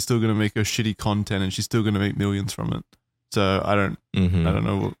with her. She's still going to make her shitty content, and she's still going to make millions from it. So I don't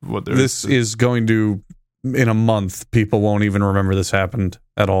know what there This is going to, in a month, people won't even remember this happened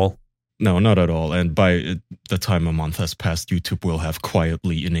at all. No, not at all. And by the time a month has passed, YouTube will have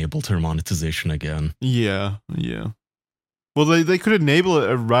quietly enabled her monetization again. Yeah. Well, they could enable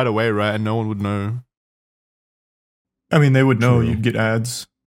it right away, right? And no one would know. I mean, they would know. True. You'd get ads.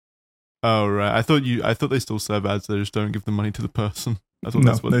 Oh, right. I thought they still serve ads. They just don't give the money to the person. That's what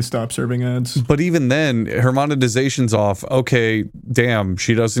No, that's what. they stopped serving ads. But even then, her monetization's off. Okay, damn,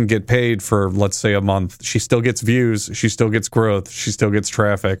 she doesn't get paid for, let's say, a month. She still gets views. She still gets growth. She still gets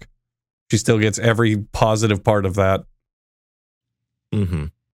traffic. She still gets every positive part of that. Mm-hmm.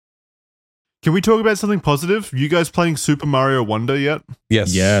 Can we talk about something positive? You guys playing Super Mario Wonder yet?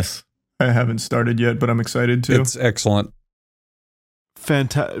 Yes. Yes. I haven't started yet, but I'm excited to. It's excellent.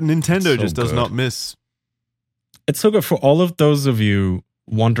 Nintendo So just does good. not miss. It's so good for all of those of you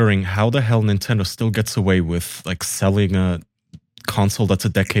wondering how the hell Nintendo still gets away with like selling a console that's a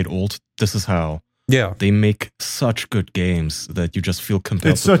decade old. This is how. Yeah. They make such good games that you just feel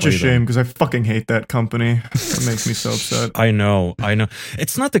compelled It's to such play a shame them. because I fucking hate that company. It makes me so upset. I know.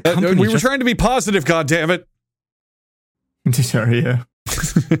 It's not the company. we were trying to be positive, goddammit. Sorry, yeah.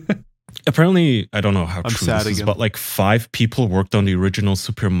 Apparently, I don't know how I'm true sad this is, again. but like 5 people worked on the original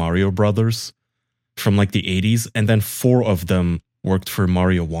Super Mario Brothers from like the 80s, and then 4 of them worked for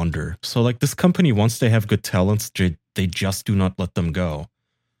Mario Wonder. So like this company, once they have good talents, they just do not let them go.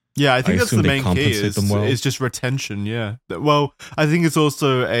 Yeah, I think I that's the assume they main key compensate them well. is just retention, yeah. Well, I think it's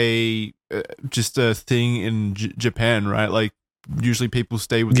also just a thing in Japan, right? Like, usually people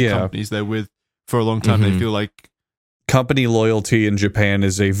stay with the Yeah. companies they're with for a long time. They Mhm. feel like, Company loyalty in Japan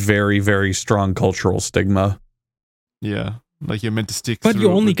is a very, very strong cultural stigma. yeah, like you're meant to stick But through you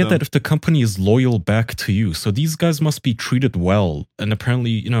it only with get them. that if the company is loyal back to you. So these guys must be treated well. And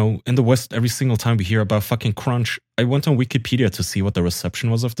apparently, in the West, every single time we hear about fucking crunch, I went on Wikipedia to see what the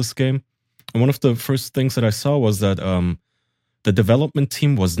reception was of this game. And one of the first things that I saw was that the development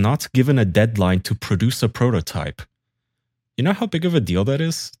team was not given a deadline to produce a prototype. You know how big of a deal that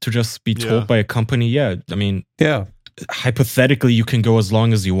is? To just be told Yeah. by a company, yeah, I mean, Yeah. hypothetically, you can go as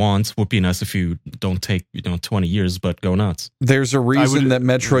long as you want. Would be nice if you don't take 20 years, but go nuts. There's a reason would- that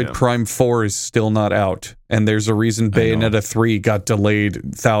Metroid yeah. Prime 4 is still not out. And there's a reason I know. Bayonetta 3 got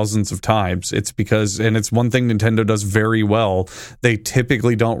delayed thousands of times. It's because, and it's one thing Nintendo does very well, they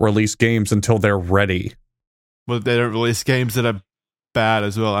typically don't release games until they're ready. Well, they don't release games that are bad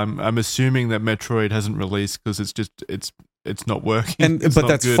as well. I'm assuming that Metroid hasn't released because it's not working. It's But not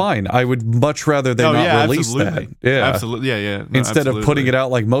that's good. fine. I would much rather they Oh, not yeah, release absolutely. that. Yeah. Absolutely, yeah. No, Instead of putting it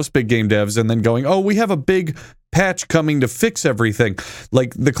out like most big game devs and then going, oh, we have a big patch coming to fix everything.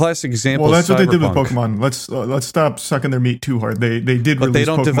 Like the classic example Well, that's is what they did with Cyberpunk. Pokemon. Let's stop sucking their meat too hard. They did But release they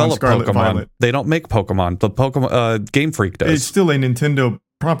don't Pokemon develop Scarlet Pokemon. Violet. They don't make Pokemon. The Pokemon Game Freak does. It's still a Nintendo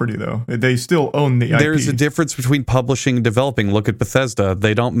property, though. They still own the IP. There's a difference between publishing and developing. Look at Bethesda.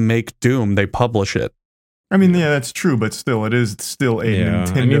 They don't make Doom, they publish it. I mean, yeah, that's true, but still, it is still a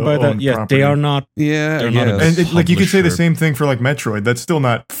Nintendo I mean by that, owned yeah, property. they are not. Yeah, They're not a- yes. And like you could say the publisher. same thing for like Metroid. That's still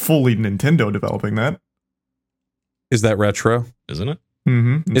not fully Nintendo developing that. Is that Retro? Isn't it?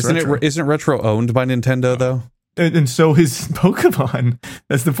 Mm-hmm. Isn't Retro owned by Nintendo though? And so is Pokemon.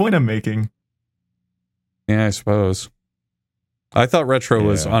 That's the point I'm making. Yeah, I suppose. I thought Retro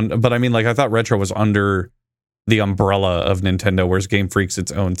was Yeah. on, but I mean, like, I thought Retro was under the umbrella of Nintendo, whereas Game Freak's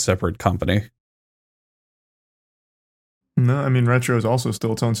its own separate company. No, I mean Retro is also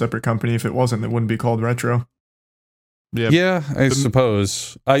still its own separate company. If it wasn't, it wouldn't be called Retro. Yeah, I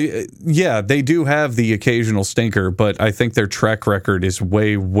suppose. Yeah, they do have the occasional stinker, but I think their track record is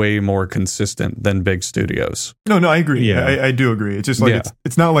way, way more consistent than big studios. No, I agree. Yeah. I do agree. It's just like Yeah.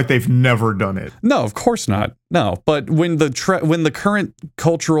 it's not like they've never done it. No, of course not. No, but when the current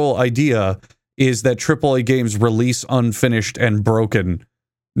cultural idea is that AAA games release unfinished and broken,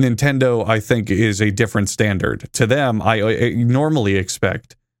 Nintendo, I think, is a different standard. To them, I normally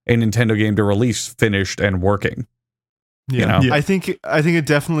expect a Nintendo game to release finished and working. Yeah. You know? Yeah. I think it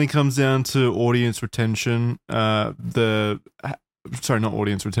definitely comes down to audience retention. Not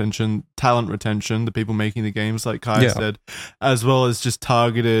audience retention, talent retention. The people making the games, like Kai Yeah. said, as well as just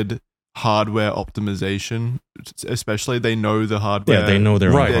targeted hardware optimization. Especially, they know the hardware. Yeah, they know their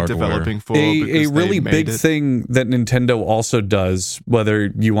own Right. they're hardware. developing for. A because they really made big it. thing that Nintendo also does,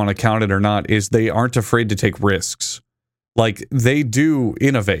 whether you want to count it or not, is they aren't afraid to take risks. Like, they do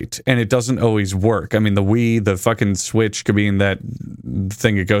innovate, and it doesn't always work. I mean, the Wii, the fucking Switch could be in that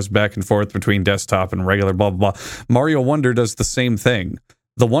thing that goes back and forth between desktop and regular blah, blah, blah. Mario Wonder does the same thing.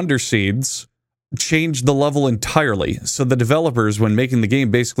 The Wonder Seeds changed the level entirely. So the developers, when making the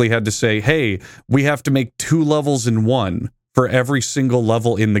game, basically had to say, hey, we have to make 2 levels in one for every single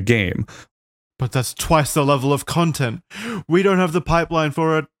level in the game. But that's twice the level of content. We don't have the pipeline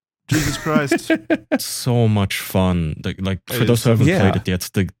for it. Jesus Christ. So much fun. Like for It those is. who haven't Yeah. played it yet,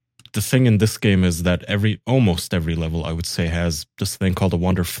 the thing in this game is that almost every level, I would say, has this thing called a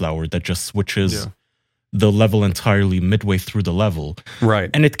Wonder Flower that just switches Yeah. the level entirely midway through the level. Right.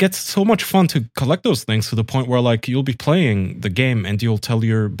 And it gets so much fun to collect those things to the point where like you'll be playing the game and you'll tell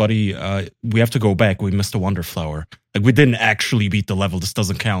your buddy, we have to go back. We missed a Wonder Flower. Like we didn't actually beat the level. This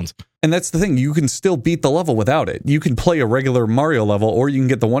doesn't count. And that's the thing. You can still beat the level without it. You can play a regular Mario level, or you can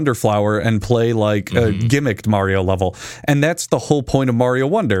get the Wonder Flower and play like a gimmicked Mario level. And that's the whole point of Mario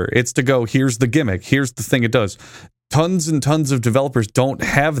Wonder. It's to go, here's the gimmick. Here's the thing it does. Tons and tons of developers don't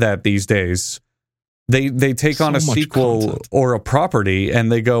have that these days. They take on a sequel or a property and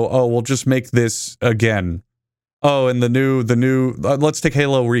they go, oh, we'll just make this again. Oh, and the new let's take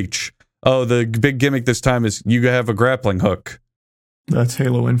Halo Reach. Oh, the big gimmick this time is you have a grappling hook. That's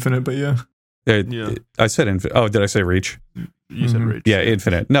Halo Infinite, but yeah. I said Infinite. Oh, did I say Reach? You said Reach. Yeah,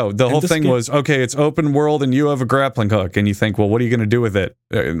 Infinite. No, the whole thing was, okay, it's open world and you have a grappling hook. And you think, well, what are you going to do with it?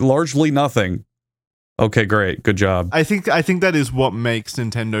 Largely nothing. Okay, great. Good job. I think that is what makes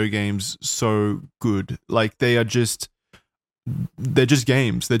Nintendo games so good. Like they're just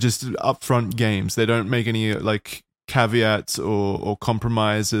games. They're just upfront games. They don't make any like caveats or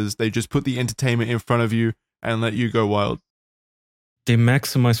compromises. They just put the entertainment in front of you and let you go wild. They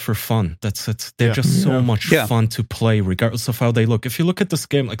maximize for fun. That's it. They're just so much fun to play, regardless of how they look. If you look at this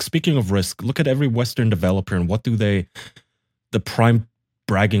game, like speaking of risk, look at every Western developer and what do they? The prime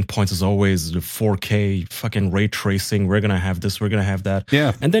bragging points is always the 4K fucking ray tracing. We're gonna have this. We're gonna have that.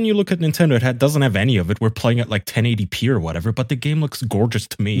 Yeah. And then you look at Nintendo. It doesn't have any of it. We're playing at like 1080p or whatever, but the game looks gorgeous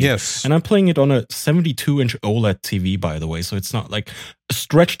to me. Yes. And I'm playing it on a 72-inch OLED TV, by the way, so it's not like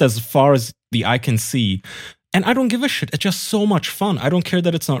stretched as far as the eye can see. And I don't give a shit. It's just so much fun. I don't care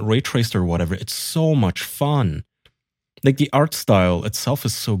that it's not ray traced or whatever. It's so much fun. Like the art style itself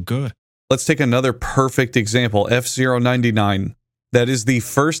is so good. Let's take another perfect example. F-Zero 99. That is the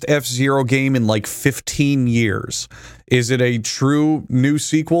first F-Zero game in like 15 years. Is it a true new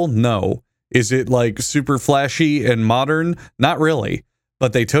sequel? No. Is it like super flashy and modern? Not really.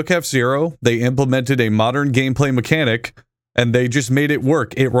 But they took F-Zero, they implemented a modern gameplay mechanic, and they just made it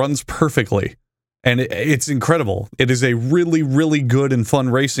work. It runs perfectly. And it's incredible. It is a really, really good and fun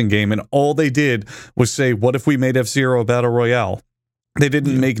racing game. And all they did was say, what if we made F-Zero a battle royale? They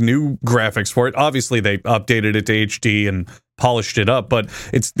didn't make new graphics for it. Obviously, they updated it to HD and polished it up. But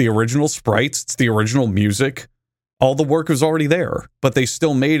it's the original sprites. It's the original music. All the work was already there. But they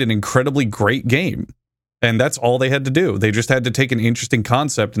still made an incredibly great game. And that's all they had to do. They just had to take an interesting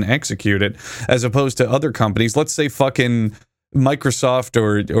concept and execute it. As opposed to other companies. Let's say fucking Microsoft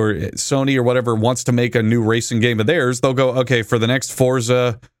or Sony or whatever wants to make a new racing game of theirs, they'll go, okay, for the next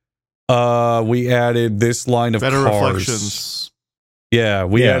Forza, we added this line of better cars. reflections. Yeah,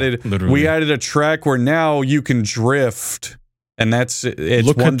 we added a track where now you can drift, and it's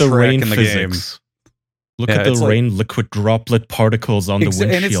Look one at the track rain in the physics. game. Look at the rain liquid droplet particles on the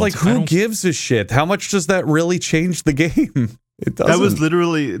windshield. And it's like, who gives a shit? How much does that really change the game? It doesn't.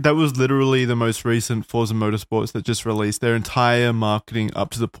 That was literally the most recent Forza Motorsports that just released. Their entire marketing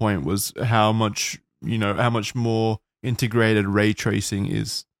up to the point was how much more integrated ray tracing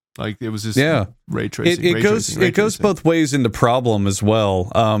is. Like it was just ray tracing. It goes both ways in the problem as well.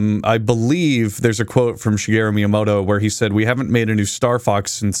 I believe there's a quote from Shigeru Miyamoto where he said, "We haven't made a new Star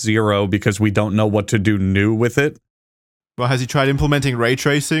Fox since Zero because we don't know what to do new with it." Well, has he tried implementing ray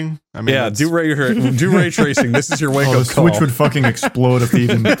tracing? I mean, do ray tracing. This is your wake up call. The Switch would fucking explode if he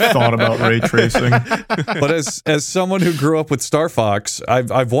even thought about ray tracing. But as someone who grew up with Star Fox,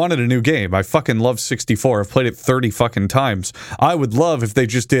 I've wanted a new game. I fucking love 64. I've played it 30 fucking times. I would love if they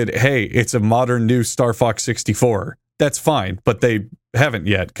just did, hey, it's a modern new Star Fox 64. That's fine, but they haven't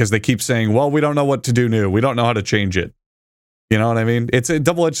yet because they keep saying, well, we don't know what to do new. We don't know how to change it. You know what I mean? It's a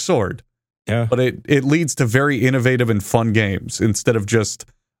double-edged sword. Yeah. But it leads to very innovative and fun games instead of just,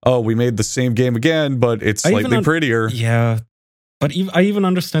 oh, we made the same game again, but it's slightly prettier. Yeah. But I even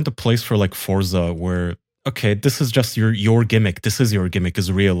understand the place for like Forza where, okay, this is just your gimmick. This is your gimmick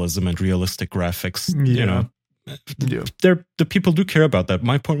is realism and realistic graphics. Yeah. You know, the people do care about that.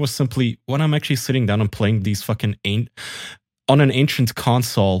 My point was simply when I'm actually sitting down and playing these fucking on an ancient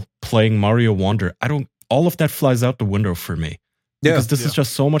console playing Mario Wonder, all of that flies out the window for me. Because this is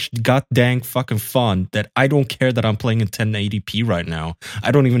just so much goddamn fucking fun that I don't care that I'm playing in 1080p right now. I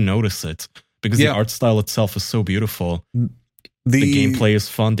don't even notice it because the art style itself is so beautiful. The gameplay is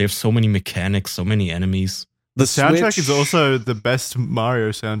fun. They have so many mechanics, so many enemies. The soundtrack is also the best Mario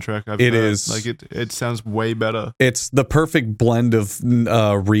soundtrack I've heard. It is. Like it sounds way better. It's the perfect blend of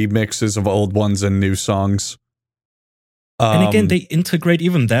remixes of old ones and new songs. And again, they integrate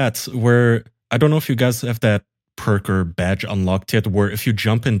even that where I don't know if you guys have that perk or badge unlocked yet where if you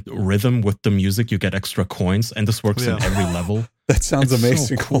jump in rhythm with the music you get extra coins and this works in every level. That sounds it's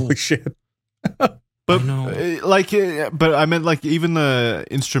amazing. So cool. Holy shit. But But know. but I meant like even the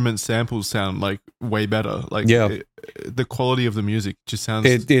instrument samples sound like way better. Like the quality of the music just sounds.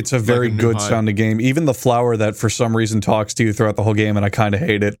 It's a very like a new good high. sounding game. Even the flower that for some reason talks to you throughout the whole game, and I kind of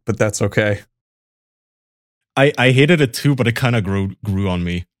hate it, but that's okay. I hated it too, but it kind of grew on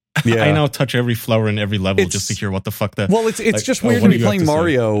me. Yeah. I now touch every flower in every level It's- just to hear what the fuck that. Well, it's Like, just oh, weird what to do be you have playing to say?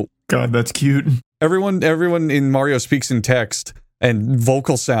 Mario. God, that's cute. Everyone in Mario speaks in text and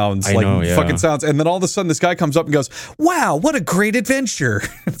vocal sounds, I like know, yeah. fucking sounds, and then all of a sudden this guy comes up and goes, "Wow, what a great adventure!"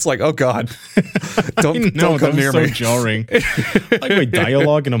 It's like, oh god, don't No, come that near was so me. jarring. Like, wait,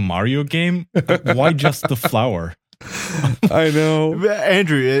 dialogue in a Mario game? Why just the flower? I know.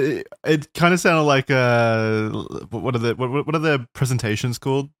 Andrew, it kind of sounded like what are the presentations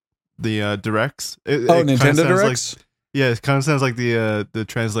called? The directs. It kinda Nintendo sounds like- Directs. yeah, it kind of sounds like the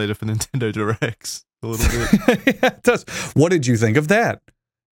translator for Nintendo Directs a little bit. Yeah, it does. What did you think of that?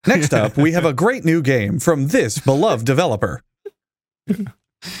 Next up, we have a great new game from this beloved developer. I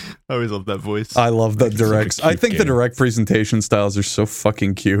always love that voice. I love the It's such a directs. I cute think the game. direct presentation styles are so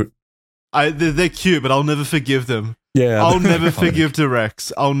fucking cute. They're cute, but I'll never forgive them. Yeah. I'll never Funny. forgive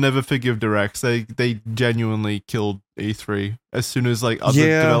Directs. I'll never forgive Directs. They genuinely killed E3 as soon as like other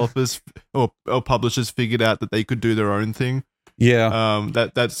Yeah. developers or publishers figured out that they could do their own thing. Yeah.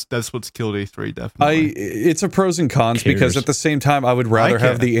 That's what's killed E3 definitely. It's a pros and cons Cares. because at the same time I would rather have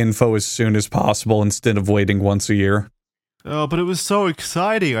can't. the info as soon as possible instead of waiting once a year. Oh, but it was so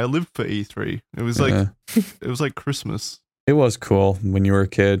exciting. I lived for E3. It was like Yeah. it was like Christmas. It was cool when you were a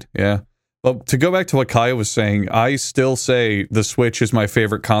kid. Yeah. But to go back to what Kaya was saying, I still say the Switch is my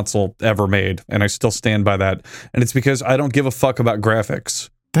favorite console ever made, and I still stand by that. And it's because I don't give a fuck about graphics.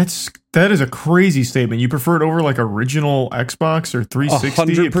 That is a crazy statement. You prefer it over like original Xbox or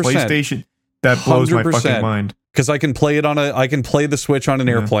 360, 100%. PlayStation? That blows my 100%. fucking mind. Because I can play it I can play the Switch on an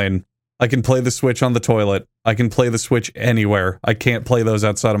Yeah. airplane. I can play the Switch on the toilet. I can play the Switch anywhere. I can't play those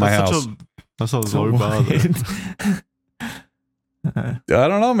outside of my house. That's a So low bar. though. what? I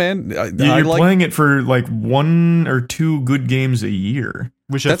don't know, man. I You're like playing it for like 1 or 2 good games a year.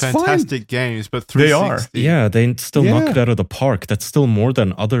 Which are That's fine. fantastic games, but They are. 360. Yeah, they still knock Yeah. it out of the park. That's still more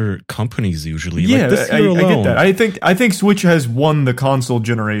than other companies usually. Yeah, like this I year get alone, that. I think Switch has won the console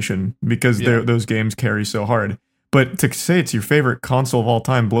generation because Yeah. those games carry so hard. But to say it's your favorite console of all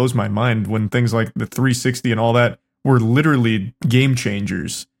time blows my mind when things like the 360 and all that were literally game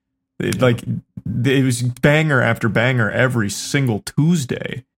changers. Like it was banger after banger every single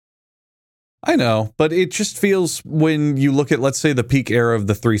Tuesday. I know, but it just feels when you look at, let's say, the peak era of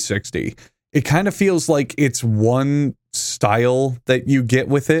the 360, it kind of feels like it's one style that you get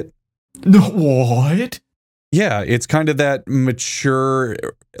with it. No, what? Yeah, it's kind of that mature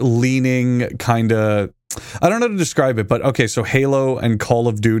leaning kind of, I don't know how to describe it, but okay, so Halo and Call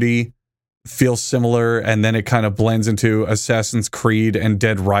of Duty feel similar, and then it kind of blends into Assassin's Creed and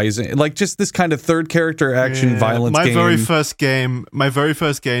Dead Rising, like just this kind of third character action violence my game. very first game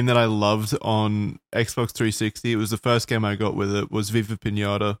that I loved on Xbox 360, it was the first game I got with it, was Viva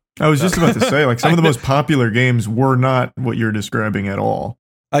Pinata. I was just about to say, like, some of the most popular games were not what you're describing at all.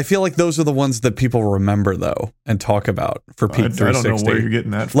 I feel like those are the ones that people remember though and talk about for I, peak I 360. don't know where you're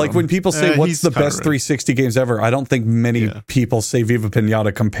getting that from. Like when people say what's he's the kinda best right. 360 games ever, I don't think many Yeah. people say Viva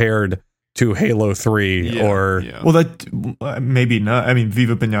Pinata compared to Halo 3 Yeah, or yeah. Well, that maybe not. I mean,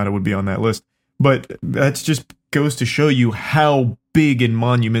 Viva Pinata would be on that list, but that's just goes to show you how big and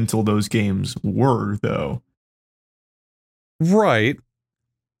monumental those games were, though. right.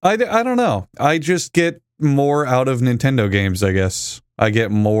 I don't know. I just get more out of Nintendo games, I guess. I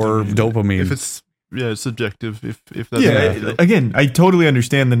get more dopamine. If it's it's subjective. If that's Yeah, how you feel. again, I totally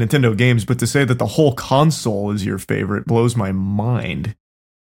understand the Nintendo games, but to say that the whole console is your favorite blows my mind.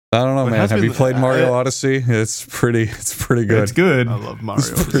 I don't know, Well, it man. has Have been- you played Mario Odyssey? It's pretty good. It's good. I love Mario.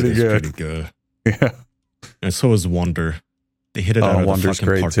 It's pretty It's good. pretty good. Yeah. And so is Wonder. They hit it out of the Wonder's fucking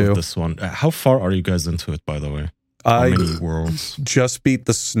great, park too. with this one. How far are you guys into it, by the way? How I many worlds? just beat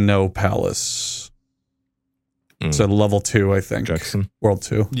the Snow Palace. Mm. So level 2, I think. Jackson? World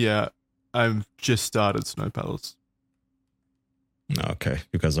 2. Yeah, I've just started Snow Palace. No, okay.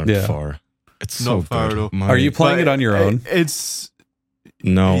 You guys aren't Yeah. far. It's Not so far good. at all. My- Are you playing But it on your own? It's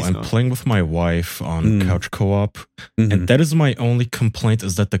No, He's I'm not. playing with my wife on Mm. couch co-op. Mhm. And that is my only complaint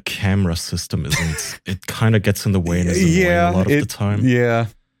is that the camera system isn't. It kind of gets in the way and is annoying a lot of the time. Yeah.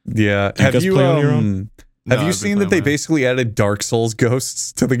 Yeah. Do you guys play on your own? No, Have you I've seen been that they playing basically added Dark Souls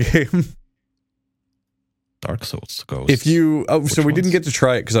ghosts to the game? Dark Souls Ghosts. If you so Which we didn't ones? get to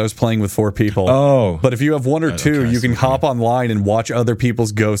try it because I was playing with 4 people. Oh. But if you have 1 or 2, Okay, I you see can what you hop online and watch other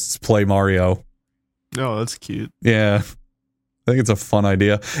people's ghosts play Mario. Oh, that's cute. Yeah. I think it's a fun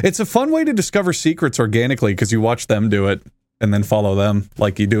idea. It's a fun way to discover secrets organically because you watch them do it and then follow them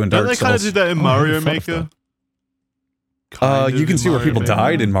like you do in Dark Don't they Souls. kind of do that in Mario Maker? You can see where people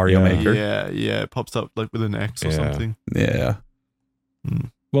died in Mario Maker. Yeah, it pops up like with an X or Yeah. something. Yeah.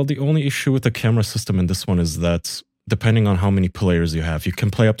 Well, the only issue with the camera system in this one is that depending on how many players you have, you can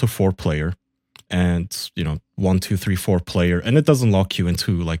play up to 4 player and, 1, 2, 3, 4 player. And it doesn't lock you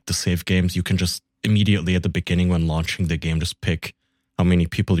into like the save games. You can just immediately at the beginning when launching the game, just pick how many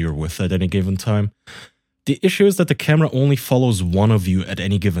people you're with at any given time. The issue is that the camera only follows one of you at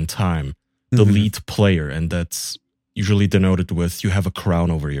any given time, the lead player. And that's usually denoted with you have a crown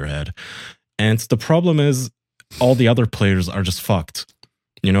over your head. And the problem is all the other players are just fucked.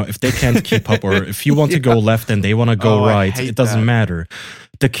 If they can't keep up or if you want to go left and they want to go right, it doesn't matter.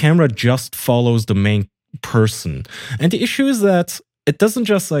 The camera just follows the main person. And the issue is that it doesn't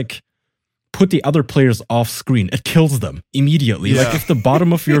just like put the other players off screen. It kills them immediately. Yeah. Like if the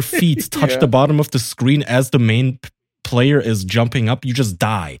bottom of your feet touch the bottom of the screen as the main player is jumping up, you just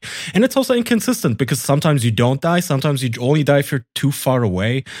die. And it's also inconsistent because sometimes you don't die, sometimes you only die if you're too far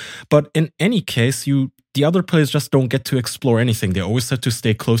away. But in any case, the other players just don't get to explore anything. They always have to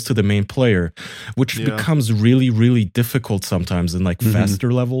stay close to the main player, which becomes really, really difficult sometimes in like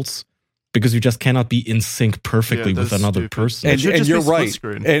faster levels because you just cannot be in sync perfectly with another person. And you're right.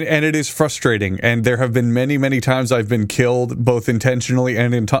 And it is frustrating. And there have been many, many times I've been killed both intentionally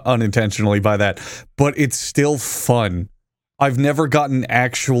and unintentionally by that. But it's still fun. I've never gotten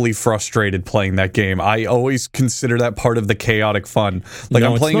actually frustrated playing that game. I always consider that part of the chaotic fun. Like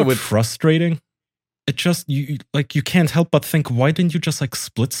I'm playing it's it not with frustrating. It just you can't help but think, why didn't you just like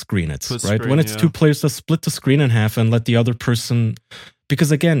split screen it, right? When it's 2 players, just split the screen in half and let the other person.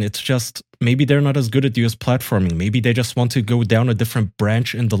 Because again, it's just maybe they're not as good at US platforming. Maybe they just want to go down a different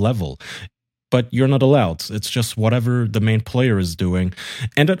branch in the level. But you're not allowed. It's just whatever the main player is doing.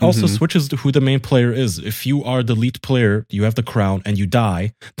 And it also switches to who the main player is. If you are the lead player, you have the crown, and you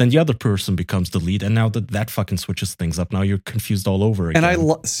die, then the other person becomes the lead. And now that fucking switches things up. Now you're confused all over again. And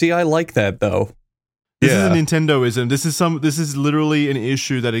I like that though. This is a Nintendoism. This is literally an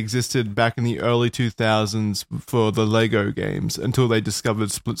issue that existed back in the early 2000s for the Lego games until they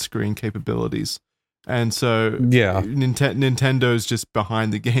discovered split screen capabilities. And so Nintendo's just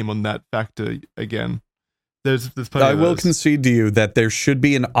behind the game on that factor again. There's plenty I will concede to you that there should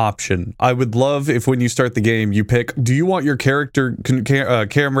be an option. I would love if when you start the game, you pick, do you want your character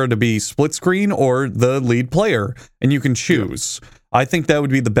camera to be split screen or the lead player? And you can choose. I think that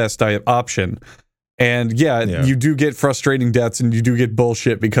would be the best option. And you do get frustrating deaths and you do get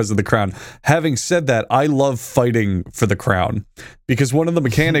bullshit because of the crown. Having said that, I love fighting for the crown because one of the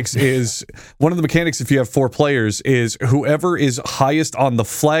mechanics if you have 4 players is whoever is highest on the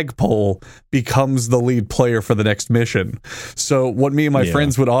flagpole becomes the lead player for the next mission. So what me and my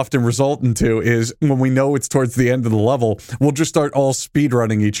friends would often result into is when we know it's towards the end of the level, we'll just start all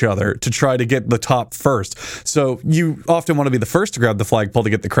speedrunning each other to try to get the top first. So you often want to be the first to grab the flagpole to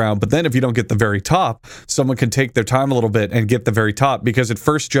get the crown, but then if you don't get the very top, someone can take their time a little bit and get the very top because it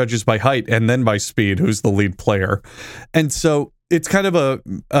first judges by height and then by speed who's the lead player. And so it's kind of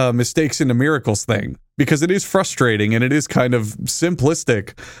a mistakes into miracles thing because it is frustrating and it is kind of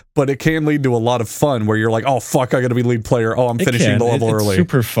simplistic, but it can lead to a lot of fun where you're like, oh, fuck, I got to be lead player. Oh, I'm finishing the level early. It's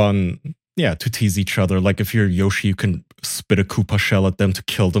super fun, to tease each other. Like if you're Yoshi, you can spit a Koopa shell at them to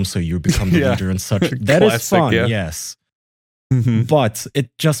kill them so you become the leader and such. That is fun, yes. But it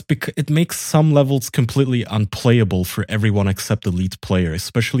just it makes some levels completely unplayable for everyone except the lead player,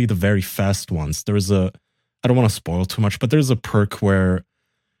 especially the very fast ones. I don't want to spoil too much, but there's a perk where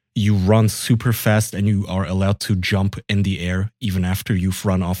you run super fast and you are allowed to jump in the air even after you've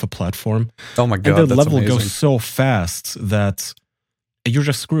run off a platform. Oh my god, and the level amazing. goes so fast that you're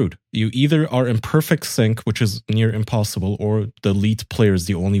just screwed. You either are in perfect sync, which is near impossible, or the lead player is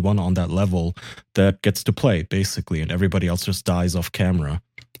the only one on that level that gets to play, basically, and everybody else just dies off camera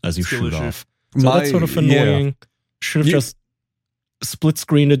as you shoot off. So that's sort of annoying. Should have just split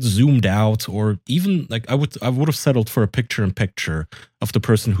screened it, zoomed out, or even like I would have settled for a picture-in-picture of the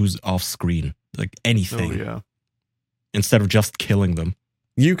person who's off screen, like anything, instead of just killing them.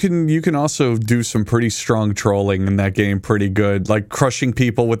 You can also do some pretty strong trolling in that game, pretty good. Like crushing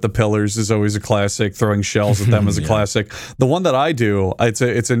people with the pillars is always a classic. Throwing shells at them is a classic. The one that I do, it's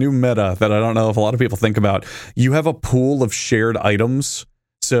a new meta that I don't know if a lot of people think about. You have a pool of shared items.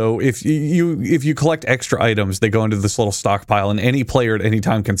 So if you collect extra items, they go into this little stockpile, and any player at any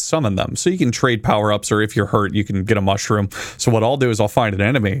time can summon them. So you can trade power-ups, or if you're hurt, you can get a mushroom. So what I'll do is I'll find an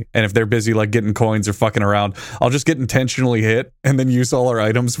enemy, and if they're busy like getting coins or fucking around, I'll just get intentionally hit and then use all our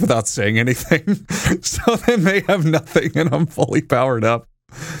items without saying anything. So then they have nothing, and I'm fully powered up.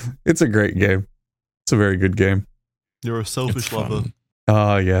 It's a great game. It's a very good game. You're a selfish lover.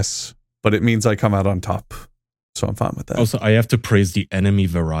 Yes. But it means I come out on top. So I'm fine with that. Also, I have to praise the enemy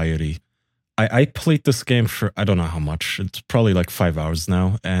variety. I played this game for, I don't know how much. It's probably like 5 hours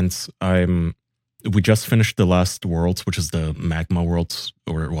now. And we just finished the last world, which is the magma world,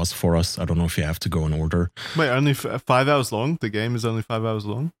 or it was for us. I don't know if you have to go in order. Wait, only 5 hours long? The game is only 5 hours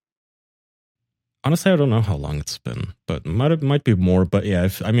long? Honestly, I don't know how long it's been, but it might be more. But yeah,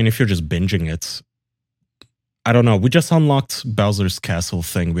 if you're just binging it, I don't know. We just unlocked Bowser's Castle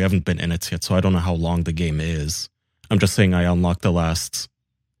thing. We haven't been in it yet, so I don't know how long the game is. I'm just saying I unlocked the last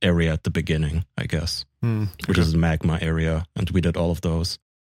area at the beginning, I guess, which is the magma area, and we did all of those.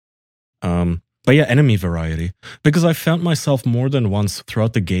 But yeah, enemy variety. Because I found myself more than once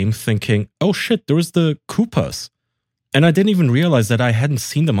throughout the game thinking, oh shit, there was the Koopas. And I didn't even realize that I hadn't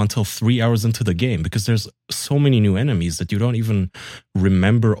seen them until 3 hours into the game, because there's so many new enemies that you don't even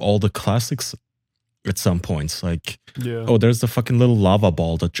remember all the classics at some points. Like, oh, there's the fucking little lava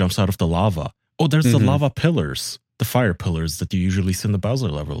ball that jumps out of the lava. Oh, there's the lava pillars, the fire pillars that you usually see in the Bowser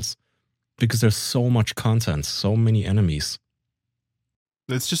levels. Because there's so much content, so many enemies.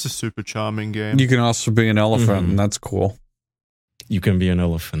 It's just a super charming game. You can also be an elephant, and that's cool. You can be an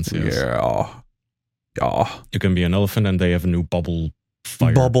elephant, yes. Yeah. You can be an elephant, and they have a new bubble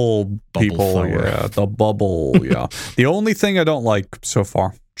fire. Bubble people, flower. yeah. The bubble, yeah. The only thing I don't like so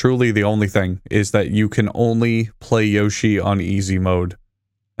far, truly the only thing, is that you can only play Yoshi on easy mode.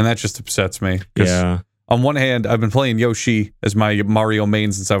 And that just upsets me. Yeah. On one hand, I've been playing Yoshi as my Mario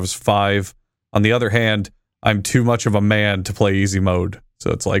main since I was 5. On the other hand, I'm too much of a man to play easy mode.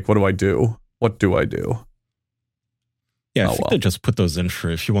 So it's like, what do I do? What do I do? Yeah, I think they just put those in for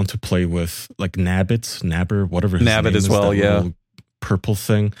if you want to play with like Nabber, whatever his name Nabbit as is, well, that yeah. little purple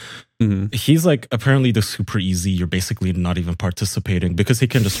thing. He's like apparently the super easy. You're basically not even participating because he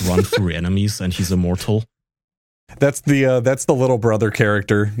can just run through enemies and he's immortal. That's the little brother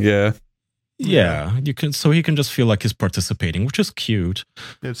character, yeah. Yeah, you can. So he can just feel like he's participating, which is cute.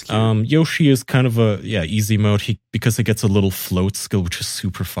 It's cute. Yoshi is kind of a easy mode. Because he gets a little float skill, which is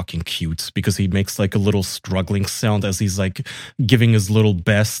super fucking cute. Because he makes like a little struggling sound as he's like giving his little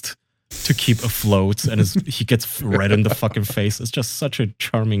best to keep afloat, and he gets red in the fucking face. It's just such a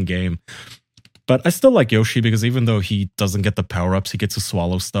charming game. But I still like Yoshi because even though he doesn't get the power ups, he gets to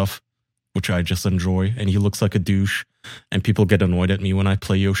swallow stuff, which I just enjoy. And he looks like a douche. And people get annoyed at me when I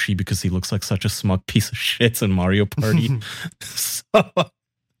play Yoshi because he looks like such a smug piece of shit in Mario Party. So,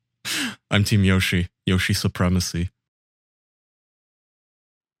 I'm Team Yoshi. Yoshi supremacy.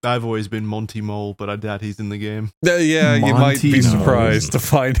 I've always been Monty Mole, but I doubt he's in the game. Yeah, you might be Monty surprised to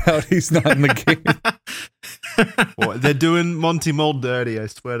find out he's not in the game. Well, they're doing Monty Mole dirty, I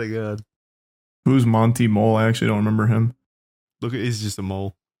swear to God. Who's Monty Mole? I actually don't remember him. Look, he's just a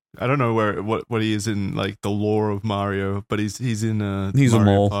mole. I don't know what he is in like the lore of Mario, but he's in He's a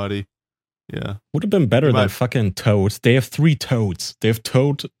Mario mole. Party. Yeah, Would have been better than fucking Toad. They have 3 Toads. They have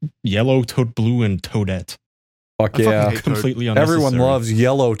Toad, Yellow, Toad Blue, and Toadette. Fuck I fucking yeah. hate Toad. Completely unnecessary. Everyone loves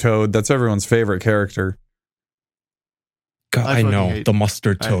Yellow Toad. That's everyone's favorite character. God, I I fucking know. hate- The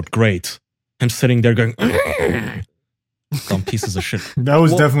mustard Toad. Great. Him sitting there going, dumb pieces of shit. That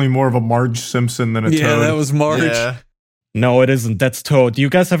was Well- definitely more of a Marge Simpson than a Yeah, Toad. that was Marge. Yeah. No, it isn't. That's Toad. You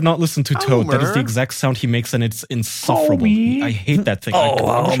guys have not listened to Toad. That is the Homer. exact sound he makes, and it's insufferable. Homie. I hate that thing. Oh,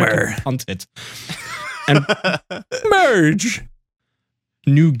 I wish I Homer. could punt it. And Merge.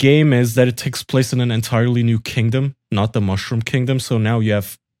 new game is that it takes place in an entirely new kingdom, not the Mushroom Kingdom. So now you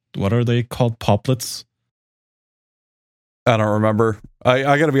have, what are they called? Poplets? I don't remember.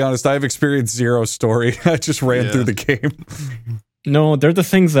 I got to be honest. I've experienced zero story. I just ran Yeah. through the game. No, they're the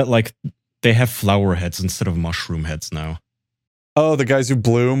things that like they have flower heads instead of mushroom heads now. Oh, the guys who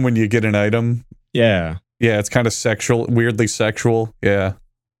bloom when you get an item. Yeah. Yeah, it's kind of sexual, weirdly sexual. Yeah.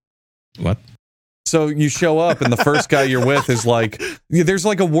 What? So you show up and the first guy you're with is like, there's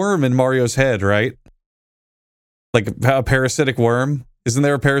like a worm in Mario's head, right? Like a parasitic worm. Isn't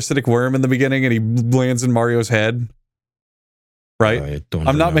there a parasitic worm in the beginning and he lands in Mario's head? Right? I don't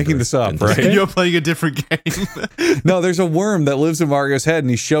I'm not remember. making this up, In right? game? You're playing a different game. No, there's a worm that lives in Mario's head and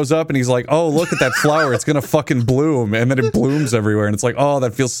he shows up and he's like, oh, look at that flower. It's going to fucking bloom. And then it blooms everywhere. And it's like, oh,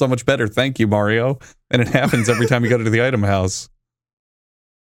 that feels so much better. Thank you, Mario. And it happens every time you go to the item house.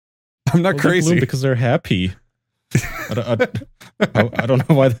 I'm not Well, they bloom crazy. because they're happy. I don't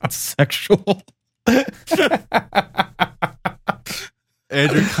know why that's sexual.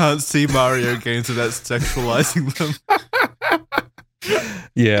 Andrew can't see Mario games without sexualizing them.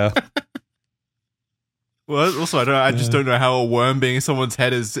 Yeah. Well, also, I just don't know how a worm being in someone's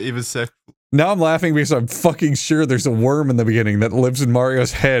head is even sexual. Now I'm laughing because I'm fucking sure there's a worm in the beginning that lives in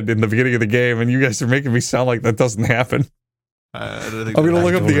Mario's head in the beginning of the game, and you guys are making me sound like that doesn't happen. I don't think I'm gonna that-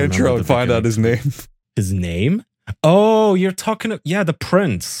 look up the intro and find out his name. His name? Oh, you're talking. Yeah, the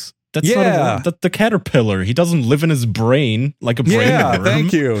prince. That's Yeah. not the caterpillar. He doesn't live in his brain like a brain Yeah, worm.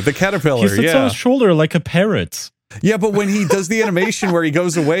 thank you. The caterpillar. He sits on Yeah, his shoulder like a parrot. yeah. But when he does the animation where he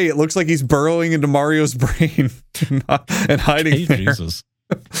goes away, it looks like he's burrowing into Mario's brain and hiding Hey, there. Jesus.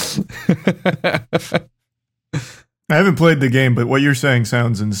 I haven't played the game, but what you're saying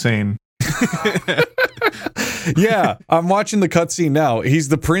sounds insane. Yeah, I'm watching the cutscene now. He's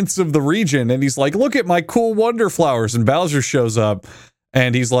the prince of the region, and he's like, "Look at my cool wonder flowers." And Bowser shows up,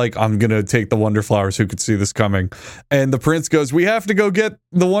 and he's like, "I'm gonna take the wonder flowers. Who could see this coming?" And the prince goes, "We have to go get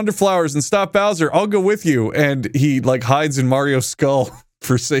the wonder flowers and stop Bowser. I'll go with you." And he like hides in Mario's skull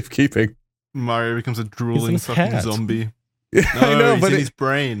for safekeeping. Mario becomes a He's in drooling his fucking hat. zombie. I No, know, he's but in his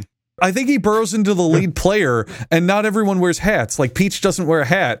brain. I think he burrows into the lead player, and not everyone wears hats. Like Peach doesn't wear a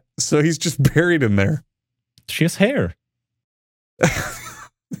hat, so he's just buried in there. She has hair.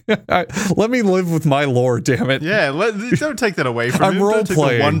 Let me live with my lore, damn it. Yeah, don't take that away from I'm him. Don't take the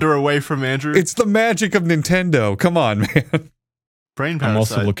role-playing. wonder away from Andrew. It's the magic of Nintendo. Come on, man. brain I'm parasite.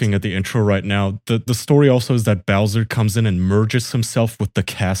 also looking at the intro right now. The story also is that Bowser comes in and merges himself with the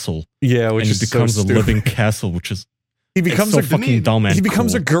castle. Yeah, which and he is becomes so a stupid. living castle, which is He becomes so a fucking dumb and he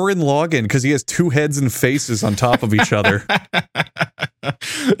becomes cool. a Gurren Lagann because he has two heads and faces on top of each other.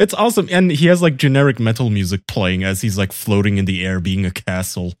 It's awesome. And he has like generic metal music playing as he's like floating in the air being a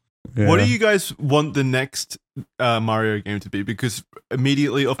castle. What Yeah. do you guys want the next Mario game to be? Because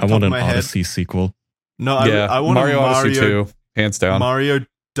immediately off the I top want of an my head, Odyssey sequel. no, Yeah, I want Mario a Odyssey 2, hands down. Mario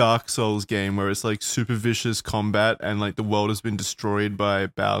Dark Souls game where it's like super vicious combat and like the world has been destroyed by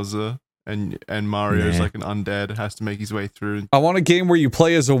Bowser and Mario is Nah. like an undead, has to make his way through. I want a game where you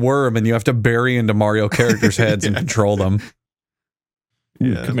play as a worm and you have to bury into Mario characters' heads and control them.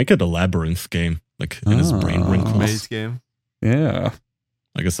 You Yeah, could make it a labyrinth game, like in his brain Ah. wrinkles. maze game. Yeah.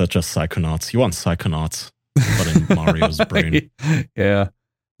 I guess that's just Psychonauts. You want Psychonauts, but in Mario's brain. Yeah.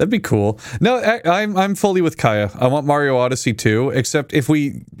 That'd be cool. No, I'm fully with Kaya. I want Mario Odyssey 2, except if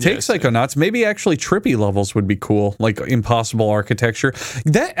we take Yeah, same. Psychonauts, maybe actually trippy levels would be cool, like impossible architecture.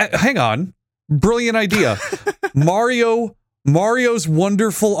 That hang on. Brilliant idea. Mario's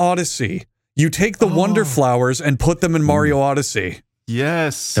Wonderful Odyssey. You take the Wonder Oh. Flowers and put them in Mario Odyssey.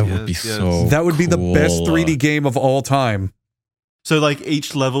 Yes, That would be yes. so That would be the best cool. 3D game of all time. So like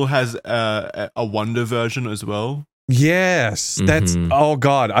each level has a Wonder version as well. Yes. That's Mhm. oh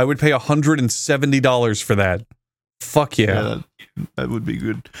god, I would pay $170 for that. Fuck yeah. That would be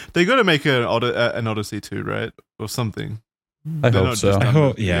good. They got to make an Odyssey too, right, or something. I They're hope not so. just I done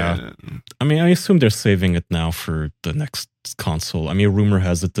hope- with- yeah. I mean, I assume they're saving it now for the next console. I mean, rumor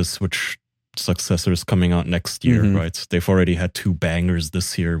has it the Switch successor is coming out next year, Mhm. right? They've already had 2 bangers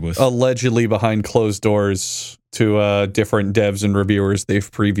this year with Allegedly behind closed doors to different devs and reviewers, they've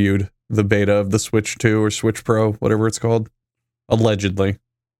previewed the beta of the Switch 2 or Switch Pro, whatever it's called. Allegedly.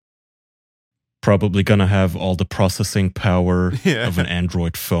 probably gonna have all the processing power Yeah. of an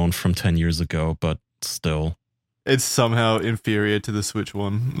Android phone from 10 years ago, but still. It's somehow inferior to the Switch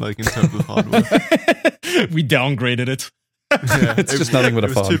one, like in terms of hardware. We downgraded it. Yeah, It's just nothing but a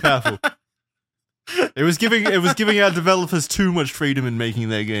it was too phone. powerful. It was giving our developers too much freedom in making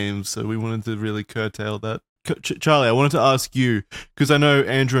their games, so we wanted to really curtail that. Charlie, I wanted to ask you because I know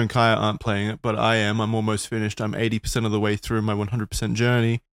Andrew and Kaya aren't playing it, but I am. I'm almost finished. I'm 80% of the way through my 100%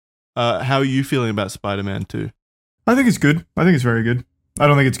 journey. How are you feeling about Spider-Man 2? I think it's good. I think it's very good. I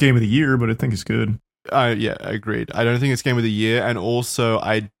don't think it's game of the year, but I think it's good. Yeah, agreed. I don't think it's game of the year, and also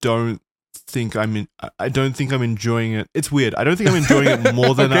I don't think I'm enjoying it. It's weird. I don't think I'm enjoying it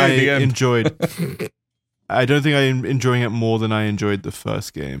more than Okay, the I end. enjoyed. I don't think I'm enjoying it more than I enjoyed the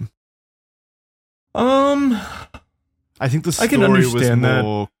first game. I think the I can story was understand that.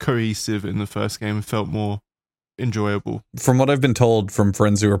 more cohesive in the first game and felt more enjoyable. From what I've been told from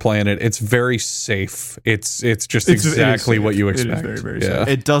friends who are playing it, it's very safe. It's just It is exactly safe. what you It is expect. very, very yeah.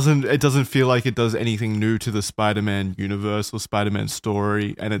 safe. It doesn't feel like it does anything new to the Spider-Man universe or Spider-Man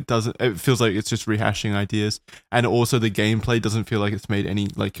story, and it feels like it's just rehashing ideas. And also the gameplay doesn't feel like it's made any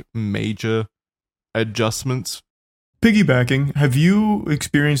like major adjustments. Piggybacking, have you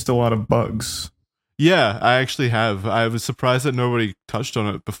experienced a lot of bugs? Yeah, I actually have. I was surprised that nobody touched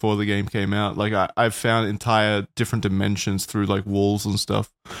on it before the game came out. Like I've found entire different dimensions through like walls and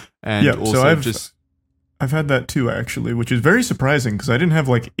stuff, and Yeah, also so I've had that too, actually, which is very surprising because I didn't have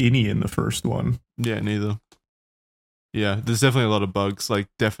like any in the first one. yeah, neither. Yeah, there's definitely a lot of bugs. Like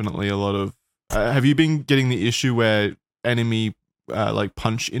definitely a lot of. Have you been getting the issue where enemy like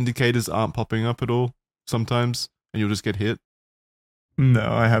punch indicators aren't popping up at all sometimes, and you'll just get hit?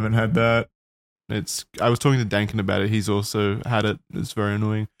 No, I haven't had that. I was talking to Dankin about it. He's also had it. It's very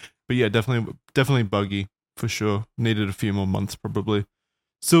annoying. But yeah, definitely buggy for sure. Needed a few more months probably.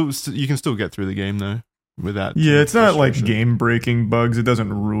 So you can still get through the game though without. Yeah, it's not like frustration. game breaking bugs. It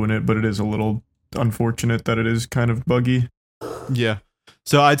doesn't ruin it, but it is a little unfortunate that it is kind of buggy. Yeah.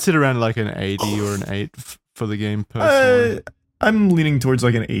 So I'd sit around like an 80 or an 8 for the game personally. I'm leaning towards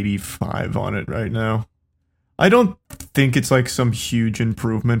like an 85 on it right now. I don't think it's like some huge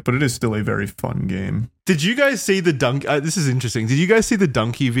improvement, but it is still a very fun game. Did you guys see the dunk? This is interesting. Did you guys see the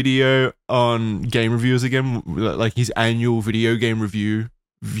Donkey video on Game Reviewers again? Like his annual video game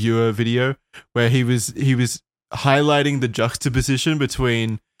viewer video, where he was highlighting the juxtaposition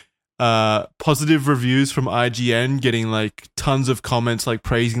between positive reviews from IGN getting like tons of comments like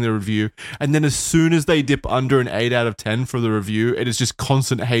praising the review, and then as soon as they dip under an 8 out of 10 for the review, it is just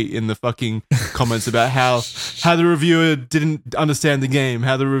constant hate in the fucking comments about how the reviewer didn't understand the game,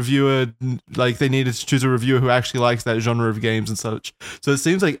 how the reviewer like they needed to choose a reviewer who actually likes that genre of games and such. So it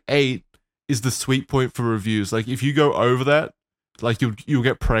seems like 8 is the sweet point for reviews. Like if you go over that, like you'll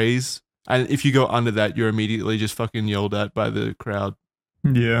get praise, and if you go under that, you're immediately just fucking yelled at by the crowd.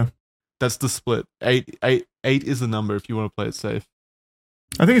 Yeah. That's the split. 8 is the number if you want to play it safe.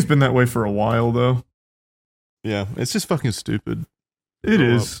 I think it's been that way for a while, though. Yeah, it's just fucking stupid. It Grow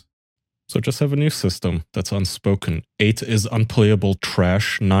is. So just have a new system that's unspoken. 8 is unplayable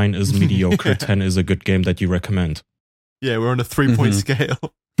trash, 9 is mediocre, Yeah. 10 is a good game that you recommend. Yeah, we're on a 3-point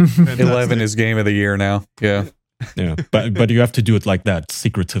scale. 11 is game of the year now. Yeah. Yeah, but you have to do it like that,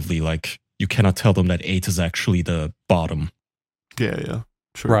 secretively. Like, you cannot tell them that 8 is actually the bottom. Yeah.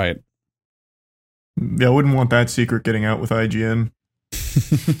 True. Right. Yeah, I wouldn't want that secret getting out with IGN.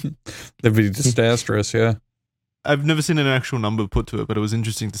 That'd be disastrous, yeah. I've never seen an actual number put to it, but it was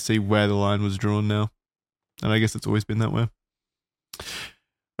interesting to see where the line was drawn now. And I guess it's always been that way.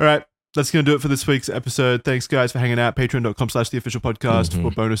 All right. That's going to do it for this week's episode. Thanks, guys, for hanging out. Patreon.com/theofficialpodcast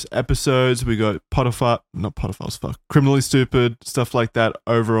for bonus episodes. We got Criminally Stupid, stuff like that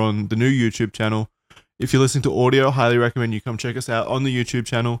over on the new YouTube channel. If you're listening to audio, highly recommend you come check us out on the YouTube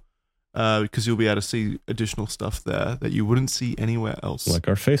channel because you'll be able to see additional stuff there that you wouldn't see anywhere else. Like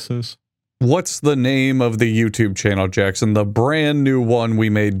our faces. What's the name of the YouTube channel, Jackson? The brand new one we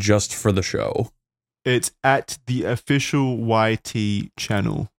made just for the show. It's at the official YT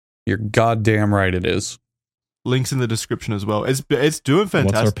channel. You're goddamn right it is. Links in the description as well. It's doing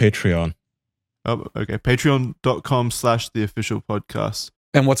fantastic. What's our Patreon? Oh, okay. Patreon.com/theofficialpodcast.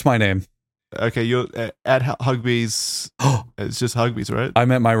 And what's my name? Okay, you're at Hugbees. It's just Hugbees, right? I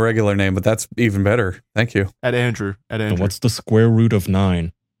meant my regular name, but that's even better. Thank you. At Andrew. And what's the square root of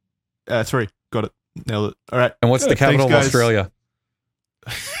 9? 3. Got it. Nailed it. All right. And what's the capital Thanks, of Australia?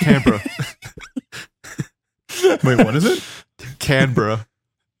 Canberra. Wait, what is it? Canberra.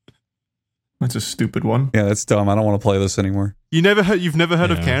 That's a stupid one. Yeah, that's dumb. I don't want to play this anymore. You've never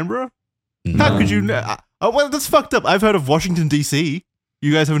heard of Yeah. Canberra? No. How could you? Well, that's fucked up. I've heard of Washington D.C.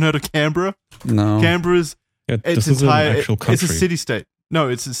 You guys haven't heard of Canberra? No. Canberra's Yeah, it's this is entire. an actual country. It's a city state. No,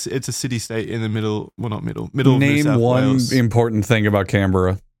 it's a city state in the middle. Well, not middle. Middle of New Name South one Wales. important thing about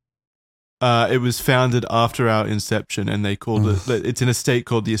Canberra. It was founded after our inception, and they called it. It's in a state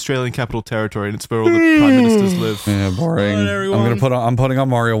called the Australian Capital Territory, and it's where all the prime ministers live. Yeah, boring. Come on, everyone. I'm putting on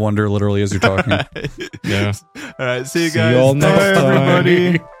Mario Wonder literally as you're talking. Yeah. All right. See you See guys. you all next Bye, time.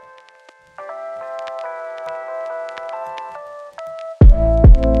 everybody.